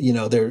they're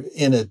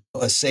in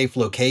a safe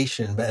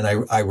location, and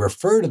I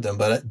refer to them,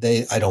 but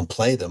I don't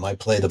play them. I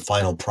play the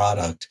final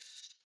product.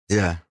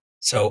 Yeah.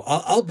 So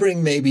I'll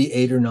bring maybe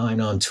 8 or 9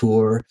 on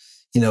tour,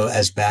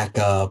 as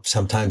backup.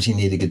 Sometimes you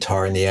need a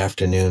guitar in the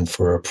afternoon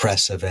for a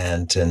press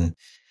event,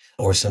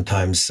 or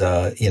sometimes,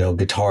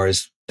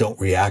 guitars don't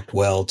react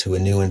well to a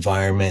new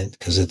environment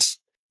because it's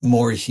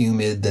more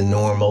humid than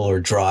normal or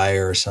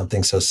drier or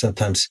something. So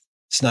sometimes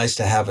it's nice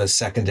to have a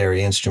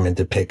secondary instrument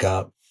to pick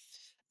up.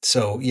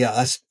 So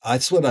yeah,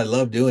 that's what I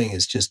love doing,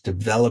 is just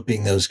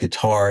developing those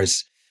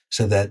guitars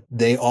so that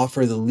they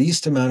offer the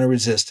least amount of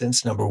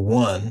resistance, number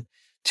one,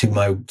 to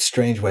my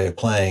strange way of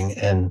playing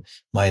and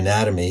my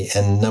anatomy.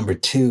 And number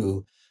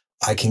two,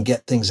 I can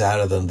get things out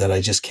of them that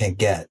I just can't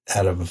get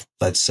out of,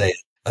 let's say,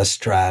 a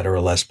Strat or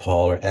a Les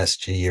Paul or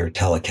SG or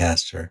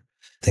Telecaster,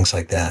 things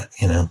like that,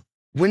 you know?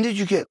 When did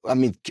you get, I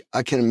mean,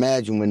 I can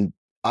imagine when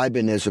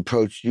Ibanez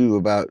approached you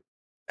about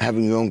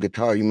having your own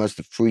guitar, you must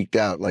have freaked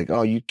out. Like,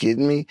 oh, you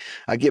kidding me?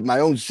 I get my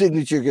own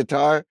signature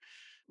guitar,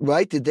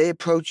 right? Did they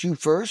approach you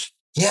first?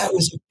 Yeah, it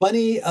was a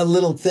funny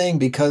little thing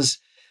because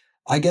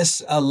I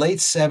guess late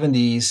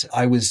 70s,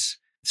 I was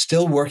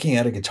still working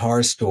at a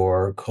guitar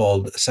store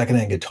called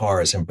Secondhand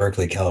Guitars in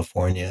Berkeley,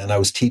 California, and I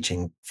was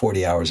teaching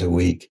 40 hours a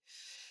week.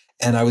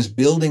 And I was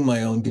building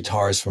my own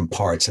guitars from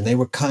parts, and they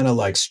were kind of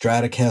like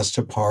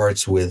Stratocaster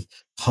parts with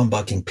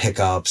humbucking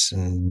pickups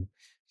and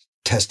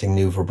testing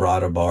new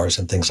vibrato bars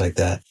and things like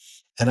that.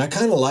 And I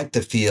kind of like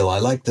the feel. I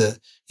like the,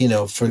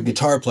 for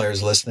guitar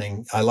players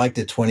listening, I like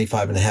the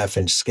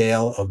 25.5-inch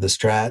scale of the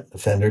Strat, the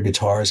Fender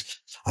guitars.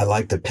 I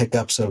like the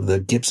pickups of the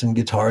Gibson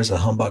guitars, the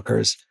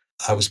humbuckers.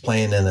 I was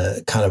playing in a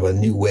kind of a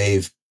new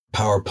wave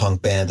power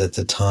punk band at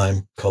the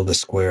time called the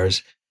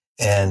Squares,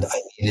 and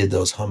I needed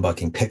those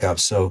humbucking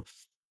pickups. So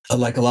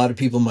like a lot of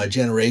people in my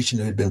generation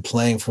who had been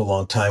playing for a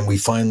long time, we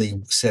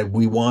finally said,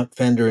 we want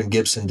Fender and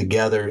Gibson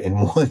together in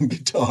one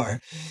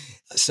guitar.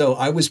 So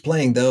I was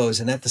playing those.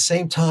 And at the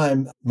same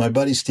time, my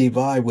buddy Steve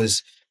Vai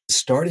was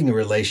starting a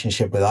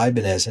relationship with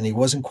Ibanez, and he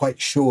wasn't quite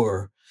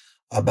sure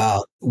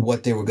about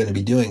what they were going to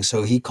be doing.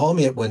 So he called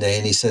me up one day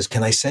and he says,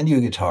 can I send you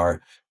a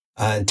guitar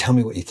and tell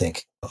me what you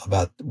think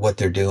about what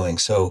they're doing?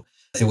 So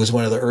it was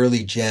one of the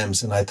early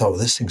gems. And I thought, well,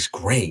 this thing's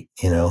great,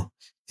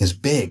 is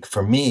big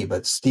for me,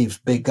 but Steve's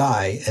a big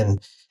guy.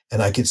 And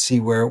I could see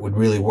where it would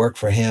really work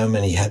for him.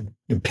 And he had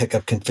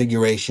pickup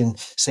configuration,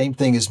 same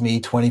thing as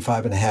me,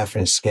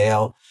 25.5-inch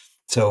scale.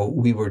 So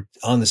we were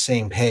on the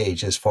same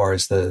page as far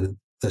as the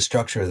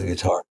structure of the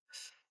guitar.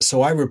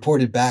 So I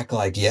reported back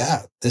like,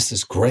 yeah, this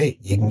is great.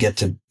 You can get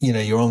to,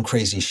 your own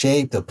crazy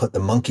shape. They'll put the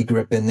monkey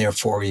grip in there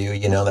for you.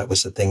 That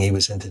was the thing he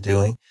was into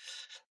doing.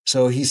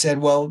 So he said,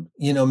 well,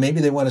 maybe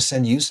they want to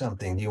send you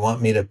something. Do you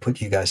want me to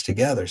put you guys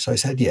together? So I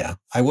said, yeah.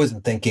 I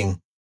wasn't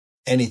thinking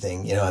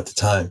anything, at the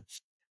time.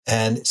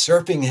 And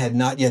Surfing had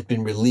not yet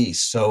been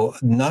released. So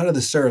Not of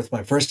the Surf,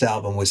 my first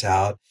album, was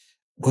out.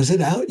 Was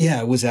it out? Yeah,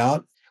 it was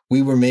out.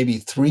 We were maybe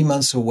 3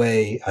 months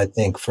away, I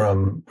think,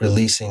 from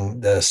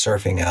releasing the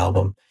Surfing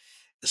album.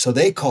 So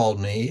they called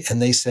me and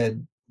they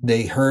said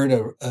they heard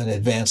an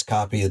advanced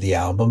copy of the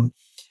album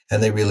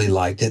and they really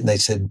liked it. And they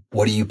said,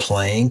 what are you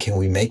playing? Can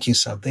we make you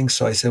something?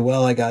 So I said,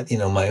 well, I got,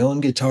 my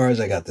own guitars.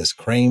 I got this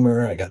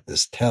Kramer. I got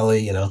this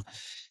Tele,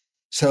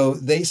 So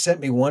they sent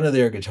me one of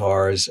their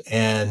guitars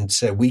and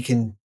said, we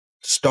can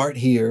start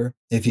here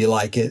if you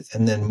like it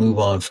and then move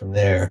on from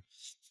there.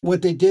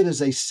 What they did is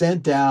they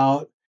sent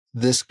out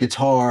this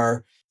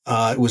guitar.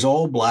 It was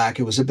all black.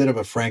 It was a bit of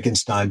a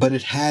Frankenstein, but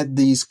it had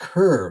these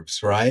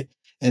curves, right?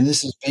 And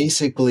this is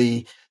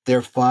basically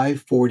their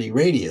 540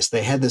 radius.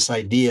 They had this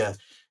idea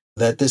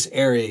that this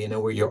area,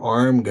 where your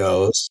arm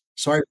goes,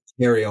 sorry,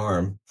 scary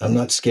arm. I'm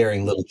not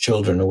scaring little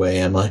children away,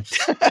 am I?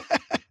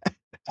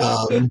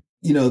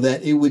 That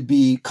it would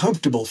be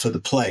comfortable for the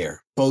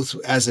player, both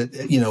as it,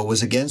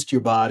 was against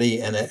your body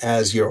and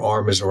as your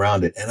arm is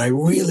around it. And I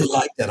really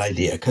liked that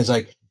idea because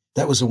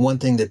that was the one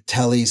thing that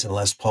Tellys and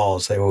Les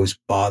Pauls, they always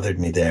bothered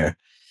me there.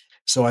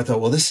 So I thought,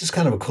 well, this is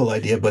kind of a cool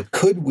idea, but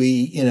could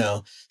we,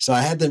 so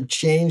I had them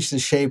change the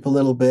shape a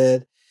little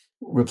bit,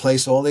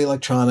 replace all the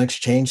electronics,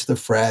 change the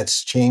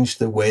frets, change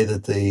the way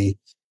that the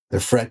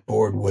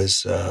fretboard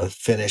was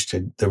finished,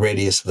 the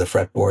radius of the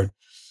fretboard.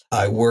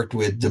 I worked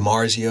with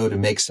DiMarzio to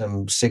make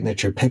some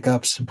signature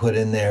pickups to put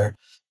in there.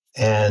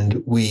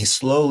 And we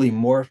slowly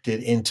morphed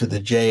it into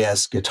the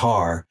JS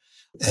guitar.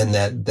 And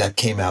that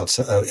came out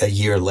a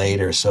year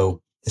later.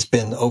 So it's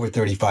been over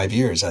 35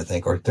 years, I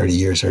think, or 30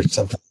 years or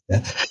something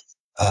like that.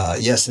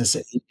 Yes, since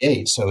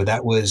 88. So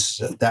that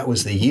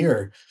was the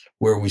year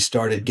where we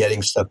started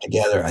getting stuff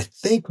together. I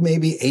think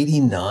maybe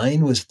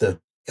 89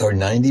 or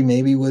 90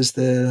 maybe was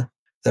the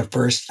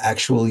first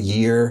actual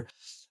year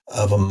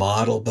of a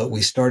model, but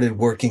we started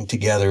working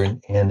together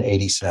in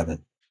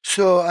 87.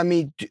 So, I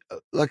mean,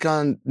 like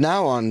on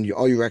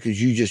all your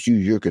records, you just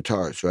use your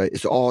guitars, right?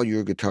 It's all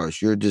your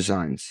guitars, your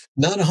designs.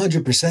 Not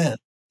 100%.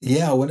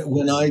 Yeah.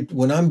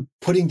 When I'm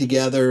putting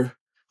together,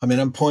 I mean,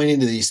 I'm pointing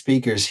to these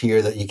speakers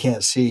here that you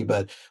can't see,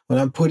 but when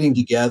I'm putting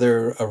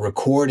together a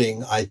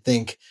recording, I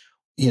think,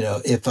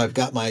 if I've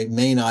got my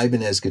main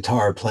Ibanez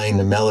guitar playing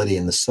the melody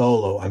and the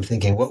solo, I'm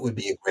thinking what would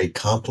be a great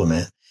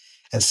complement.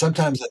 And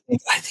sometimes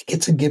I think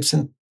it's a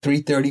Gibson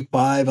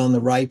 335 on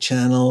the right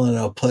channel, and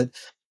I'll put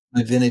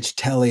my vintage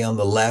Tele on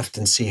the left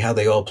and see how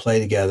they all play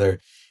together.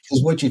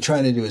 Because what you're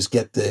trying to do is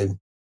get the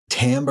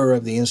timbre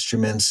of the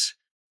instruments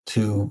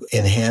to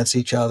enhance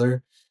each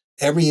other.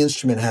 Every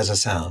instrument has a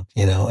sound,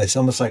 it's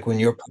almost like when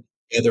you're putting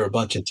together a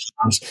bunch of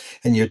times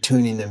and you're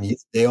tuning them.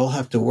 They all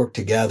have to work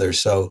together.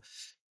 So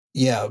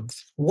yeah,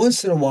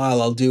 once in a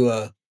while I'll do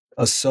a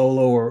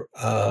solo or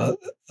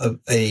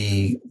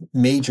a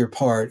major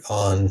part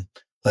on,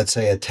 let's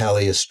say, a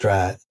Tele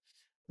Strat.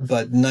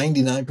 But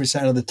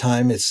 99% of the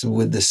time it's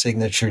with the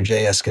signature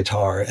JS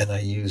guitar, and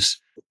I use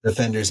the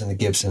Fenders and the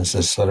Gibsons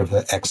as sort of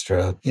an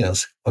extra,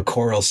 a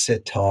choral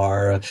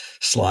sitar, a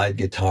slide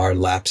guitar,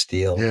 lap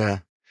steel. Yeah.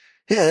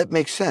 Yeah, that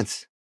makes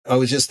sense. I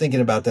was just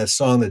thinking about that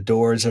song, The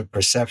Doors of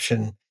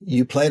Perception.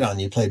 You played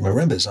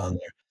marimbas on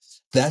there.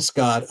 That's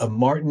got a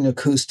Martin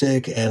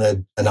acoustic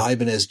and an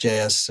Ibanez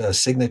JS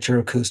signature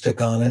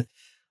acoustic on it.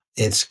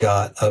 It's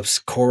got a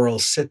choral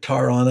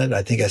sitar on it.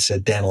 I think I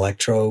said Dan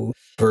Electro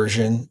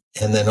version.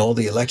 And then all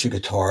the electric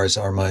guitars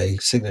are my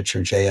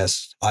signature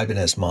JS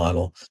Ibanez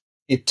model.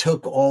 It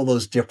took all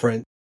those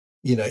different,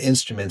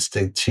 instruments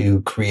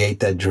to create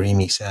that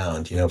dreamy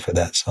sound, for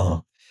that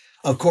song.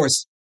 Of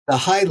course, the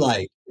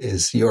highlight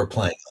is your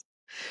playing.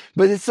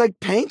 But it's like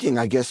painting,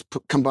 I guess,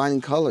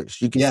 combining colors.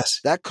 Yes.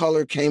 That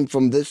color came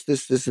from this,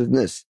 and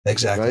this.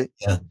 Exactly. Right?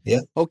 Yeah. Yeah.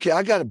 Okay,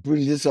 I got to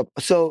bring this up.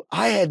 So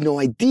I had no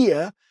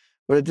idea,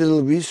 but I did a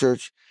little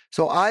research.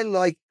 So I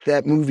like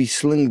that movie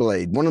Sling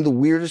Blade, one of the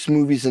weirdest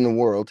movies in the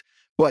world,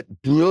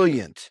 but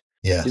brilliant.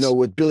 Yes.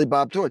 With Billy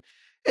Bob Thornton.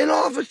 And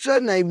all of a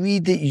sudden I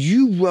read that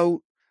you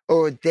wrote,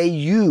 or they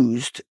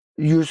used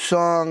your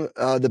song,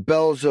 The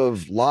Bells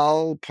of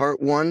Lal, Part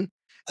 1.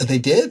 They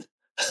did?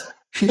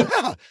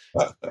 Yeah.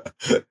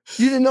 You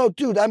didn't know,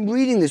 dude, I'm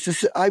reading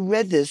this. I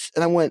read this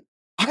and I went,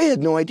 I had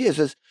no idea. It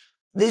says,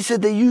 they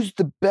said they used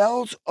The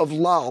Bells of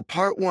Lal,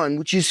 Part 1,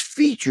 which is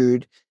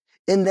featured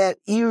in that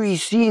eerie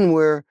scene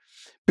where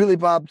Billy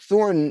Bob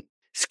Thornton's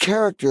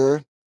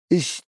character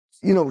is,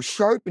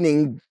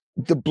 sharpening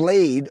the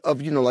blade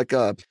of, like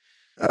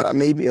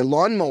maybe a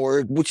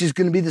lawnmower, which is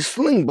going to be the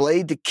sling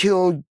blade to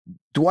kill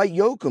Dwight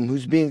Yoakam,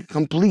 who's being a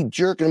complete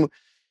jerk.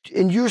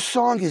 And your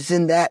song is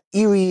in that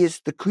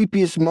eeriest, the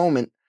creepiest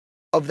moment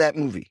of that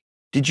movie.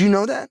 Did you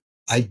know that?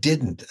 I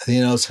didn't.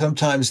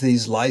 Sometimes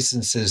these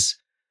licenses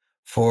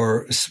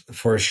for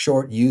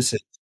short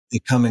usage, they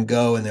come and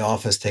go and the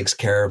office takes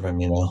care of them,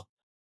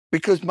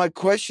 Because my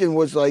question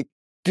was like,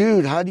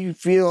 dude, how do you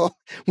feel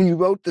when you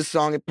wrote the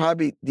song?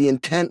 The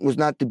intent was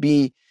not to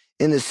be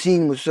in a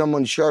scene with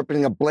someone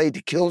sharpening a blade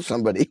to kill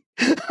somebody.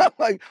 I'm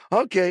like,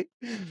 okay,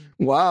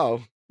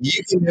 wow.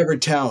 You can never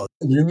tell.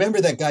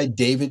 Remember that guy,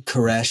 David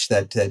Koresh,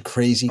 that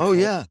crazy? Oh,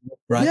 yeah.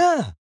 Right?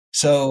 Yeah.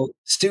 So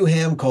Stu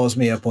Ham calls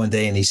me up one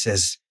day and he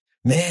says,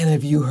 man,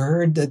 have you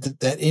heard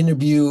that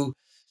interview,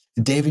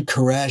 David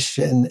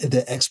Koresh and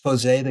the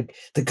expose? The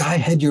guy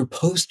had your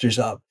posters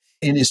up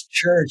in his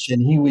church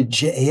and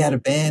he had a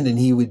band and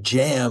he would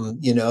jam,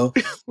 And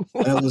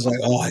I was like,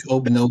 oh, I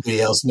hope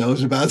nobody else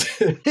knows about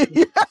this.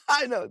 Yeah,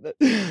 I know.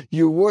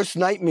 Your worst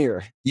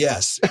nightmare.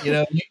 Yes.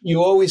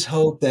 You always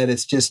hope that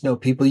it's just,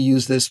 people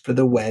use this for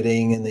the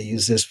wedding and they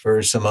use this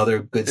for some other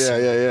good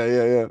stuff.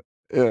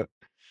 Yeah.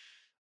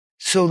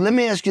 So let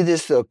me ask you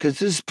this, though, because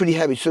this is pretty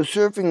heavy. So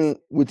Surfing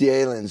with the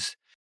Aliens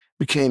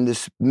became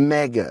this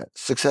mega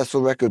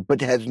successful record,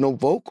 but has no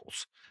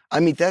vocals.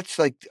 I mean, that's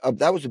like,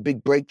 that was a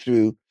big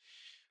breakthrough,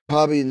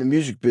 probably in the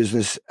music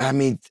business. I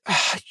mean,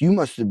 you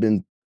must have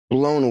been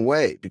blown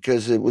away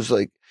because it was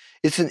like,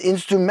 it's an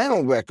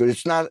instrumental record.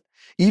 It's not,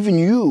 even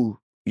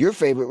your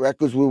favorite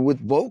records were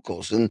with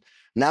vocals. And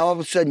now all of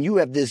a sudden you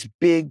have this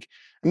big,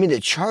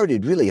 it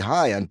charted really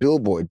high on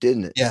Billboard,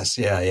 didn't it? Yes.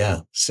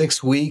 Yeah.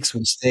 6 weeks,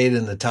 we stayed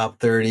in the top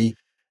 30.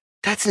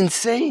 That's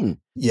insane.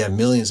 Yeah.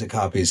 Millions of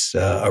copies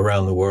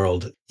around the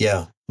world.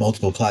 Yeah.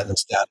 Multiple platinum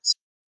status.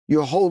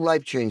 Your whole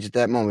life changed at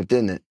that moment,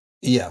 didn't it?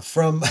 Yeah.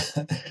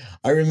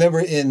 I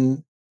remember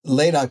in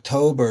late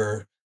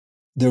October,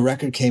 the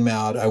record came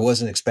out. I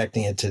wasn't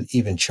expecting it to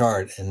even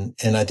chart. And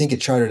I think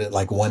it charted at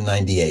like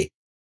 198.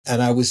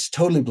 And I was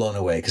totally blown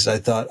away because I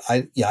thought,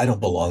 I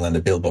don't belong on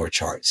the Billboard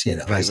charts,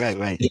 Right.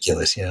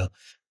 Ridiculous,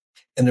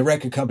 And the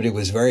record company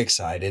was very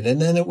excited. And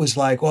then it was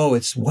like, oh,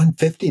 it's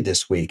 150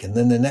 this week. And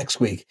then the next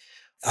week,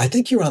 I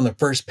think you're on the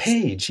first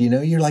page,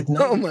 you're like,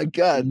 no. Oh my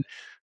God.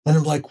 And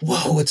I'm like,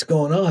 whoa, what's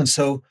going on?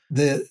 So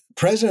the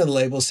president of the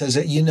label says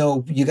that, you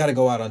got to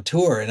go out on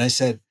tour. And I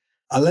said,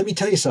 let me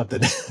tell you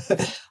something.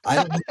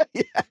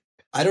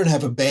 I don't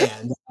have a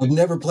band. I've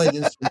never played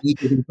this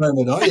in front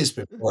of an audience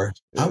before.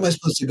 How am I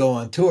supposed to go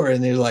on tour?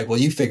 And they're like, well,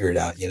 you figure it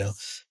out,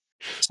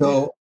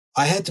 So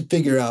I had to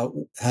figure out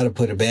how to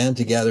put a band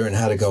together and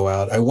how to go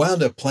out. I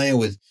wound up playing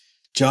with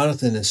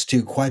Jonathan and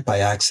Stu quite by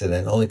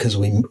accident, only because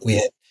we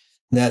had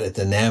met at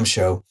the NAMM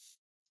show.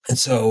 And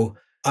so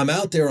I'm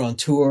out there on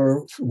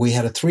tour. We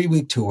had a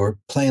 3-week tour,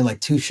 playing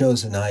like 2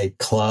 shows a night,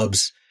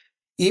 clubs.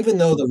 Even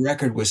though the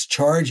record was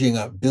charging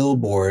up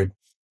Billboard,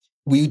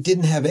 we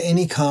didn't have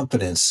any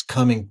confidence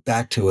coming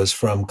back to us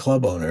from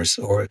club owners,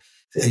 or,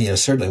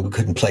 certainly we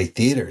couldn't play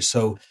theaters.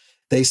 So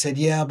they said,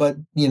 yeah, but,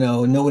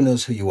 no one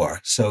knows who you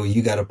are. So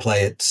you got to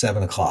play at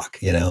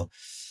 7:00,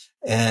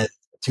 and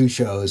 2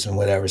 shows and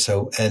whatever.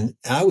 So, and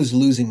I was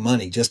losing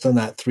money just on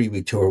that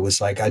 3-week tour. It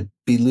was like, I'd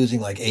be losing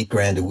like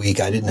 $8,000 a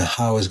week. I didn't know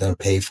how I was going to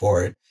pay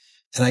for it.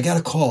 And I got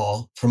a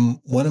call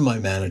from one of my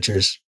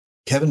managers,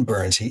 Kevin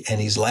Burns,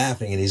 and he's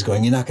laughing and he's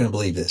going, "You're not going to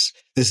believe this.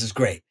 This is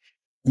great.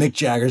 Mick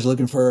Jagger's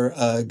looking for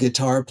a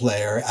guitar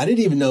player." I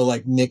didn't even know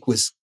like Mick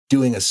was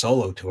doing a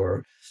solo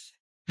tour.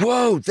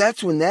 Whoa,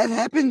 that's when that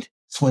happened?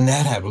 That's when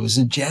that happened. It was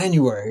in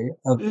January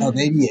of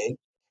 88.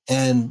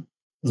 And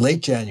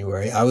late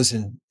January, I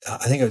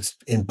think I was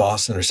in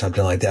Boston or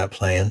something like that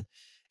playing.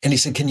 And he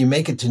said, "Can you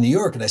make it to New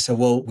York?" And I said,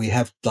 "Well, we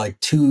have like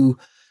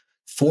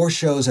 4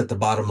 shows at the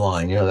Bottom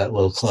Line, that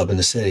little club in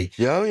the city.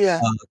 Oh, yeah.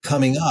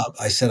 Coming up."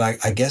 I said,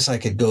 I guess I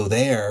could go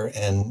there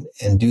and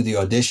do the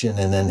audition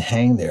and then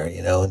hang there,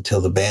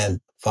 until the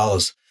band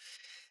follows.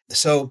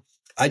 So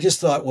I just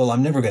thought, well,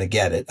 I'm never going to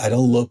get it. I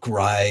don't look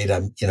right.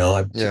 I'm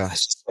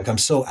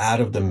so out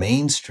of the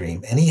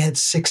mainstream. And he had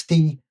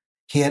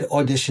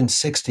auditioned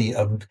 60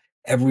 of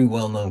every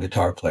well-known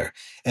guitar player.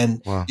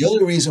 And the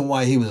only reason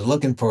why he was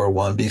looking for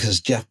one, because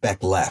Jeff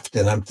Beck left.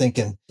 And I'm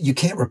thinking, you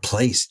can't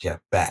replace Jeff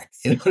Beck.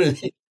 You know what I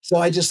mean? So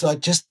I just thought,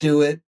 just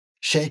do it,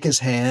 shake his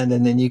hand,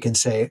 and then you can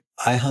say,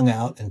 I hung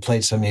out and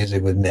played some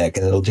music with Mick,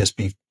 and it'll just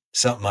be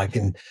something I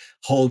can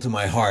hold to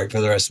my heart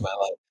for the rest of my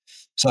life.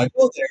 So I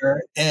go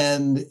there,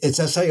 and it's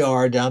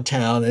SIR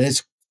downtown, and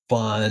it's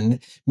fun.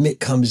 Mick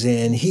comes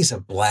in. He's a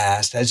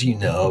blast, as you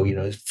know.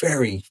 It's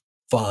very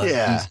fun.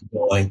 Yeah. He's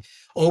going,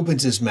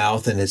 opens his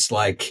mouth, and it's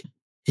like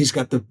he's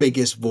got the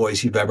biggest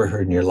voice you've ever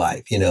heard in your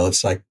life.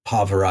 It's like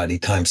Pavarotti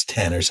times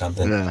 10 or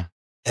something. Yeah.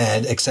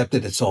 And except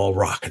that it's all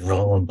rock and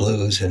roll and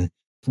blues. And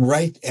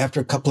right after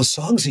a couple of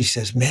songs, he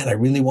says, "Man, I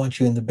really want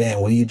you in the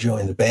band. Will you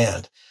join the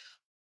band?"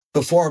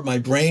 Before my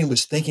brain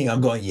was thinking,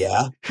 I'm going,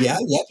 yep.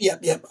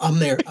 I'm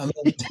there.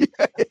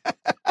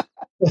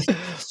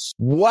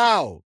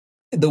 Wow.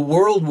 The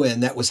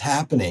whirlwind that was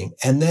happening.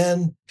 And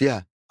then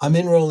I'm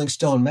in Rolling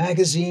Stone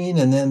magazine.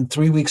 And then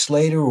 3 weeks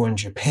later, we're in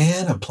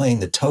Japan. I'm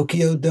playing the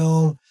Tokyo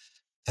Dome.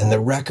 And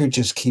the record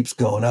just keeps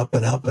going up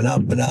and up and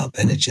up and up.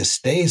 And it just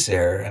stays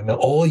there. I mean,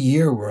 all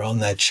year we're on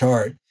that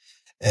chart.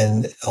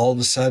 And all of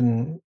a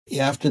sudden,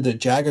 after the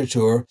Jagger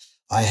tour,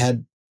 I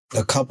had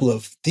a couple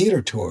of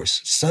theater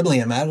tours. Suddenly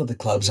I'm out of the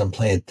clubs. I'm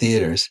playing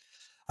theaters.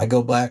 I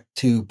go back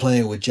to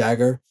playing with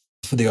Jagger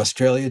for the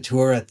Australia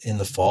tour in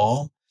the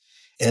fall.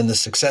 And the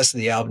success of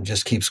the album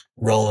just keeps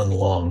rolling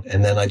along.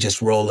 And then I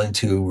just roll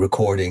into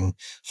recording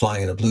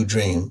Flying in a Blue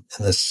Dream.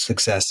 And the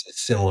success is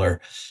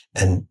similar.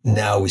 And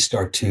now we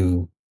start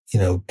to,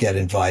 get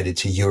invited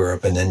to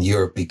Europe. And then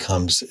Europe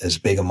becomes as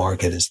big a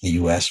market as the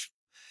US.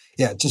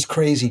 Yeah, just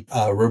crazy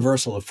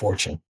reversal of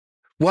fortune.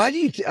 Why do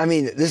you,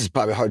 this is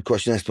probably a hard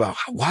question to ask about.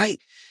 Why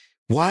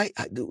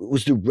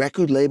was the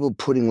record label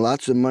putting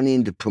lots of money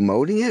into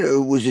promoting it?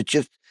 Or was it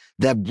just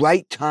that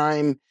right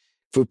time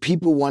for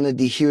people wanted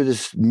to hear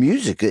this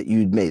music that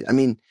you'd made?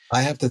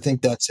 I have to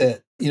think that's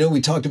it.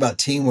 We talked about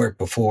teamwork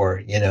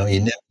before.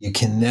 You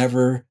can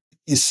never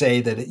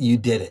say that you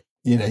did it.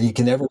 You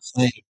can never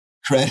claim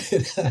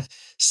credit.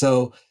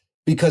 So,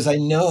 because I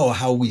know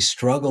how we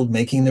struggled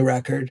making the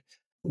record,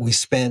 we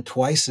spent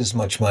twice as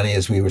much money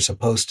as we were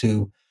supposed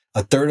to.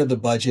 A third of the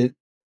budget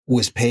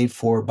was paid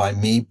for by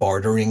me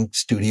bartering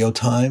studio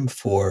time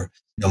for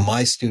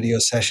my studio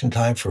session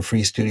time for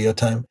free studio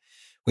time.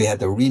 We had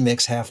to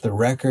remix half the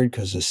record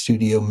because the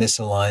studio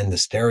misaligned the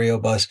stereo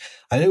bus.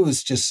 I knew it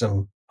was just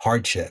some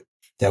hardship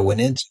that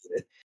went into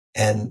it.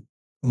 And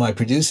my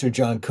producer,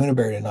 John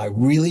Kuneberg, and I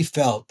really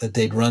felt that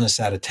they'd run us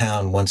out of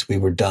town once we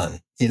were done.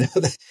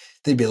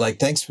 They'd be like,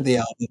 "Thanks for the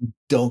album.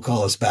 Don't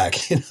call us back."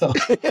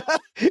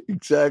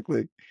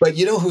 Exactly. But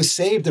who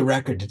saved the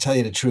record, to tell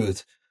you the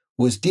truth,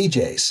 was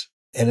DJs.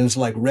 And it was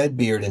like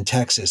Redbeard in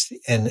Texas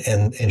and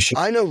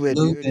Chicago, I know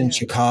Redbeard in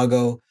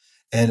Chicago,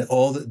 and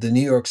all the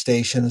New York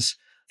stations,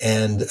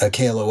 and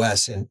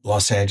KLOS in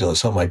Los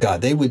Angeles. Oh my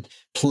God. They would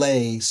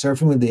play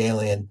Surfing with the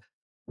Alien,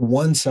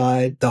 one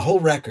side, the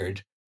whole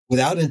record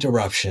without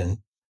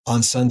interruption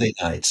on Sunday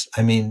nights.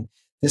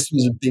 This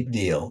was a big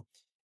deal.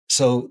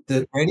 So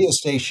the radio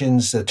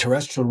stations, the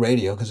terrestrial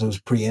radio, because it was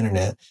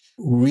pre-internet,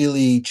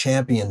 really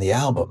championed the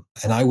album.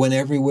 And I went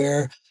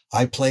everywhere.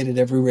 I played at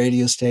every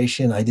radio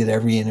station. I did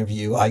every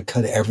interview. I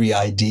cut every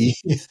ID.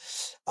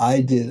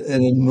 I did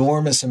an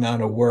enormous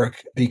amount of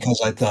work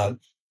because I thought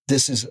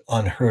this is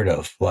unheard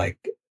of, like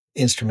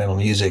instrumental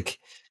music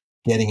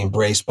getting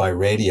embraced by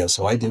radio.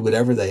 So I did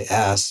whatever they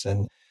asked,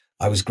 and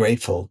I was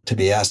grateful to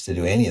be asked to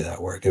do any of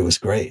that work. It was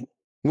great.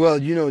 Well,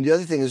 the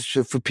other thing is,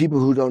 for people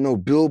who don't know,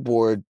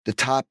 Billboard, the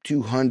top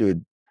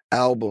 200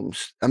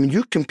 albums,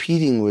 you're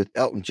competing with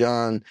Elton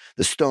John,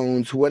 the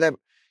Stones, whatever.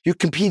 You're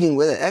competing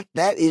with it.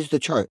 That is the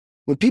chart.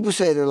 When people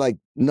say they're like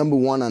number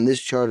one on this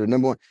chart or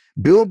number one,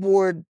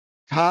 Billboard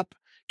top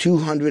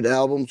 200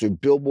 albums or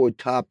Billboard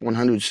top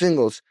 100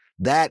 singles,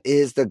 that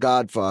is the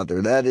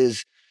Godfather. That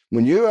is,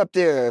 when you're up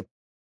there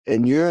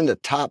and you're in the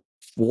top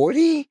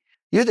 40,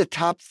 you're the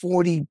top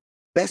 40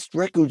 best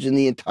records in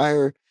the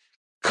entire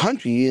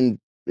country and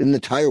in the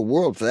entire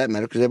world, for that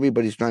matter, because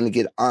everybody's trying to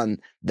get on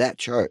that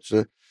chart.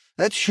 So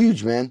that's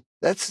huge, man.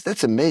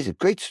 That's amazing.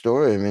 Great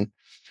story.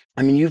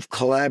 You've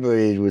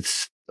collaborated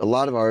with a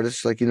lot of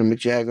artists like, Mick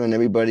Jagger and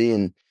everybody.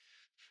 And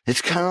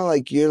it's kind of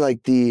like you're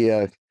like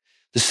the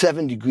the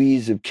 7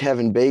 degrees of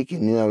Kevin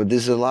Bacon. You know,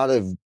 there's a lot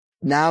of,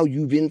 now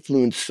you've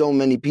influenced so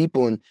many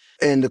people,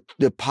 and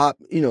the pop,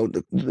 you know,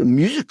 the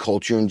music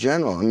culture in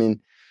general. I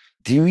mean,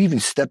 do you even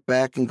step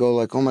back and go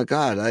like, oh my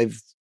God,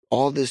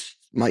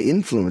 my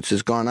influence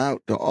has gone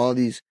out to all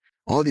these,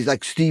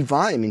 like Steve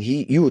Vai. I mean,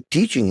 you were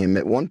teaching him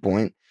at one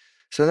point.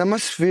 So that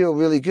must feel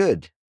really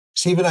good.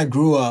 Steve and I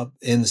grew up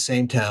in the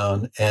same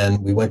town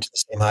and we went to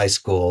the same high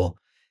school.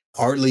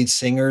 Our lead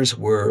singers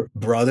were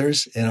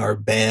brothers in our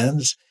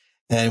bands.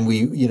 And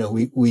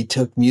we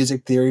took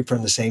music theory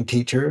from the same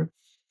teacher.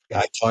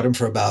 I taught him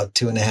for about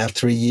 2.5,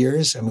 3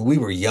 years. I mean, we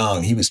were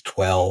young. He was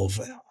 12.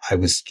 I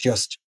was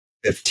just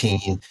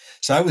 15.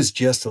 So I was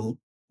just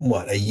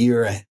a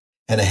year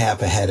and a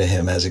half ahead of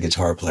him as a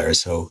guitar player.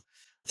 So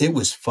it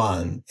was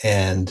fun.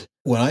 And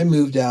when I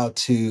moved out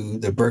to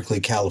the Berkeley,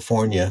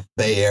 California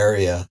Bay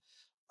Area,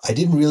 I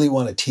didn't really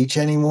want to teach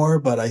anymore,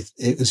 but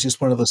it was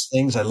just one of those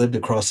things. I lived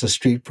across the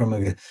street from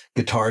a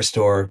guitar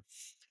store.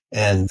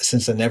 And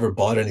since I never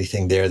bought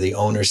anything there, the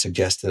owner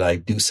suggested I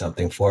do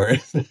something for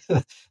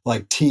it,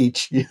 like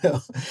teach, you know.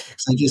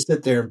 So I just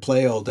sit there and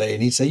play all day.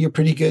 And he'd say, you're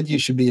pretty good. You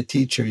should be a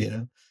teacher, you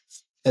know.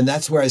 And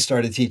that's where I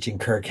started teaching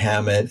Kirk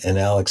Hammett and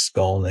Alex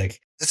Skolnick.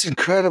 That's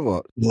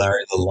incredible.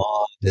 Larry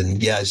Lalonde.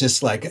 And yeah, it's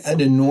just like an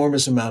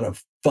enormous amount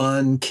of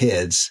fun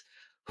kids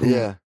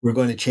who were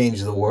going to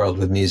change the world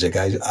with music.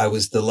 I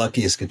was the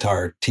luckiest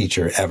guitar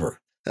teacher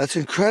ever. That's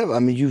incredible. I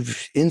mean,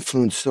 you've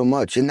influenced so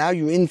much. And now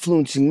you're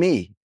influencing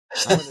me.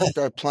 I'm going to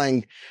start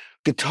playing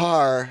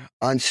guitar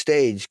on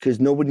stage because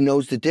nobody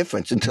knows the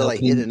difference until I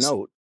hit a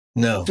note.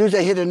 No. As soon as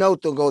I hit a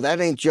note, they'll go,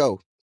 that ain't Joe.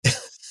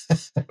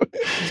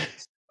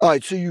 All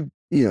right. So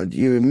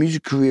your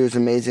music career is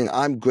amazing.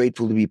 I'm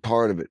grateful to be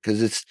part of it because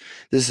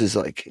this is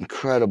like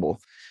incredible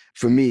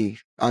for me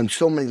on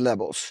so many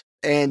levels.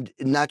 And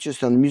not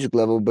just on the music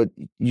level, but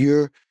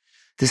you're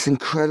this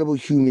incredible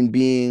human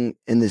being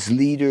and this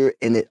leader,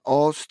 and it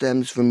all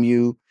stems from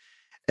you.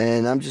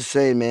 And I'm just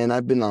saying, man,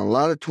 I've been on a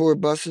lot of tour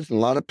buses and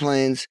a lot of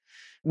planes.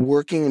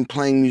 Working and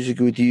playing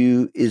music with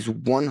you is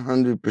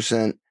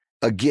 100%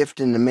 a gift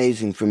and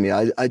amazing for me.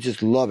 I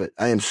just love it.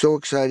 I am so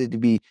excited to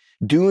be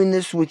doing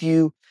this with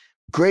you.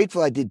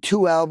 Grateful. I did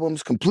 2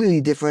 albums,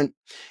 completely different,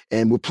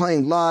 and we're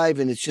playing live,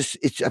 and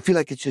I feel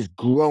like it's just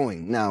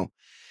growing now.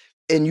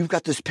 And you've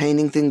got this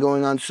painting thing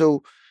going on.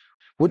 So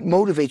what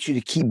motivates you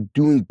to keep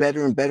doing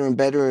better and better and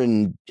better?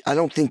 And I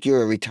don't think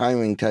you're a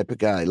retiring type of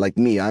guy like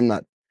me. I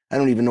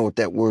don't even know what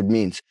that word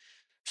means.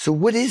 So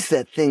what is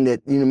that thing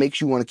that,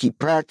 makes you want to keep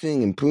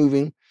practicing,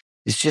 improving?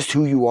 It's just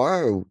who you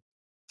are? Or?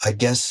 I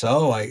guess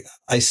so.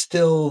 I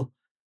still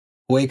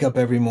wake up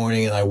every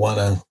morning and I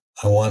want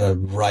to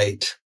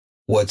write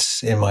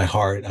what's in my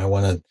heart. I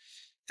want to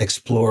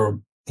explore,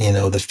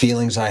 the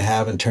feelings I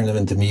have and turn them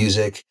into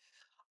music.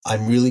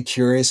 I'm really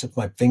curious if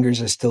my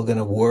fingers are still going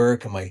to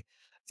work.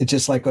 It's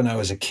just like when I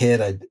was a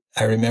kid,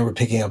 I remember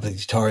picking up the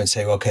guitar and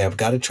saying, okay, I've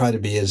got to try to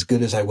be as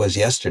good as I was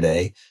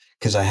yesterday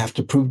because I have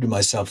to prove to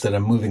myself that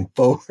I'm moving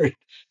forward.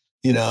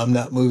 I'm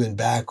not moving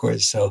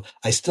backwards. So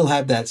I still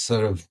have that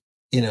sort of,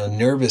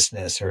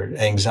 nervousness or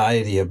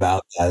anxiety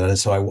about that. And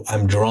so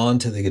I'm drawn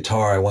to the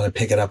guitar. I want to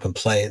pick it up and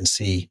play it and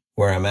see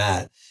where I'm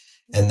at.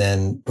 And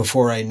then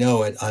before I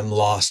know it, I'm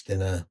lost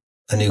in a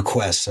new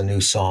quest, a new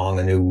song,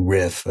 a new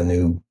riff, a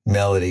new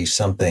melody,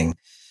 something.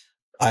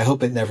 I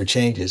hope it never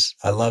changes.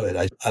 I love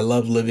it. I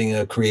love living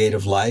a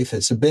creative life.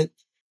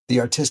 The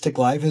artistic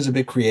life is a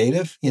bit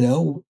creative.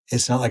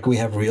 It's not like we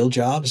have real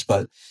jobs,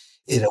 but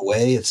in a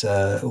way, it's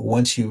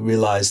once you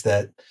realize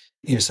that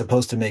you're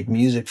supposed to make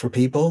music for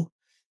people,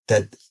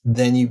 that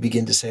then you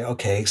begin to say,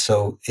 okay,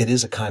 so it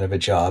is a kind of a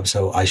job.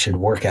 So I should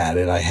work at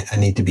it. I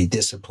need to be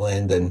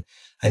disciplined and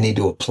I need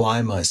to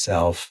apply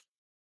myself.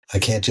 I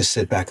can't just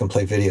sit back and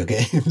play video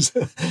games.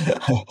 I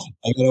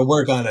got to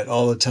work on it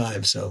all the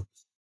time. So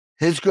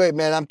it's great,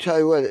 man. I'm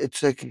telling you what,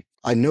 it's like,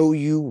 I know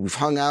you, we've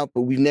hung out,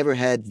 but we've never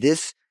had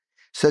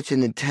such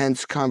an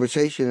intense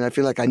conversation. And I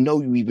feel like I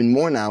know you even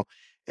more now.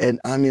 And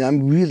I mean,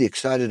 I'm really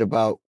excited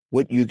about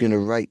what you're going to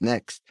write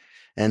next.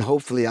 And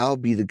hopefully I'll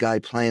be the guy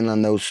playing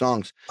on those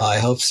songs. I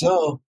hope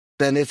so.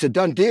 Then it's a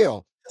done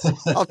deal.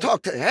 I'll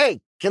talk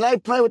hey, can I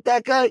play with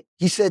that guy?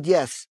 He said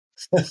yes.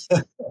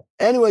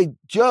 Anyway,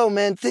 Joe,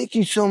 man, thank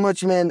you so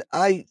much, man.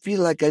 I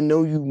feel like I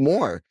know you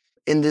more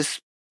in this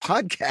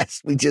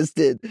podcast we just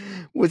did,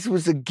 which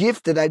was a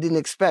gift that I didn't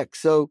expect.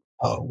 So,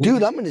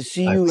 dude, I'm going to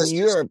see you in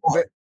Europe.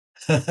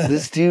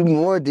 Let's do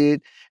more,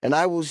 dude. And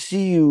I will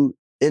see you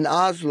in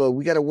Oslo.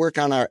 We got to work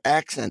on our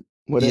accent,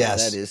 whatever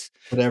that is.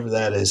 Whatever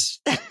that is.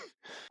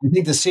 I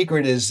think the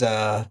secret is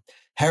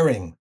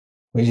herring.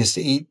 We just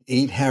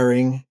eat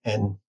herring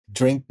and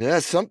drink. Yeah,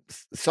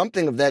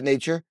 something of that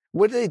nature.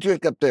 What do they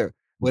drink up there?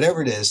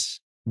 Whatever it is.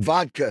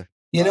 Vodka.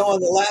 On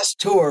the last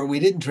tour, we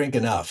didn't drink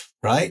enough,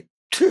 right?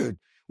 Dude,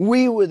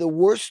 we were the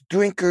worst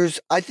drinkers.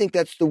 I think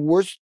that's the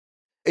worst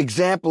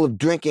example of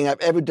drinking I've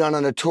ever done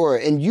on a tour.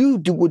 And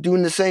you were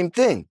doing the same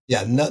thing.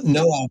 Yeah, no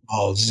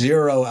alcohol,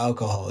 0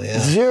 alcohol. Yeah.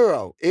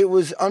 0. It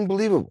was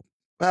unbelievable.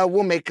 Well,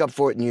 we'll make up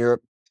for it in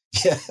Europe.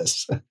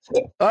 Yes.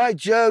 All right,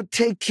 Joe,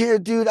 take care,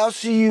 dude. I'll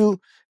see you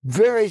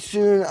very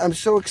soon. I'm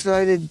so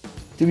excited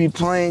to be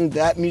playing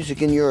that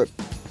music in Europe.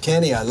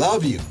 Kenny, I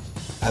love you.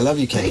 I love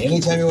you, Kenny.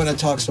 Anytime you want to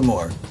talk some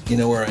more, you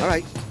know where I am. All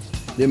right.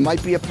 There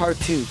might be a part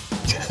 2.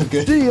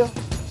 Good. See ya.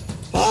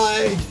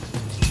 Bye.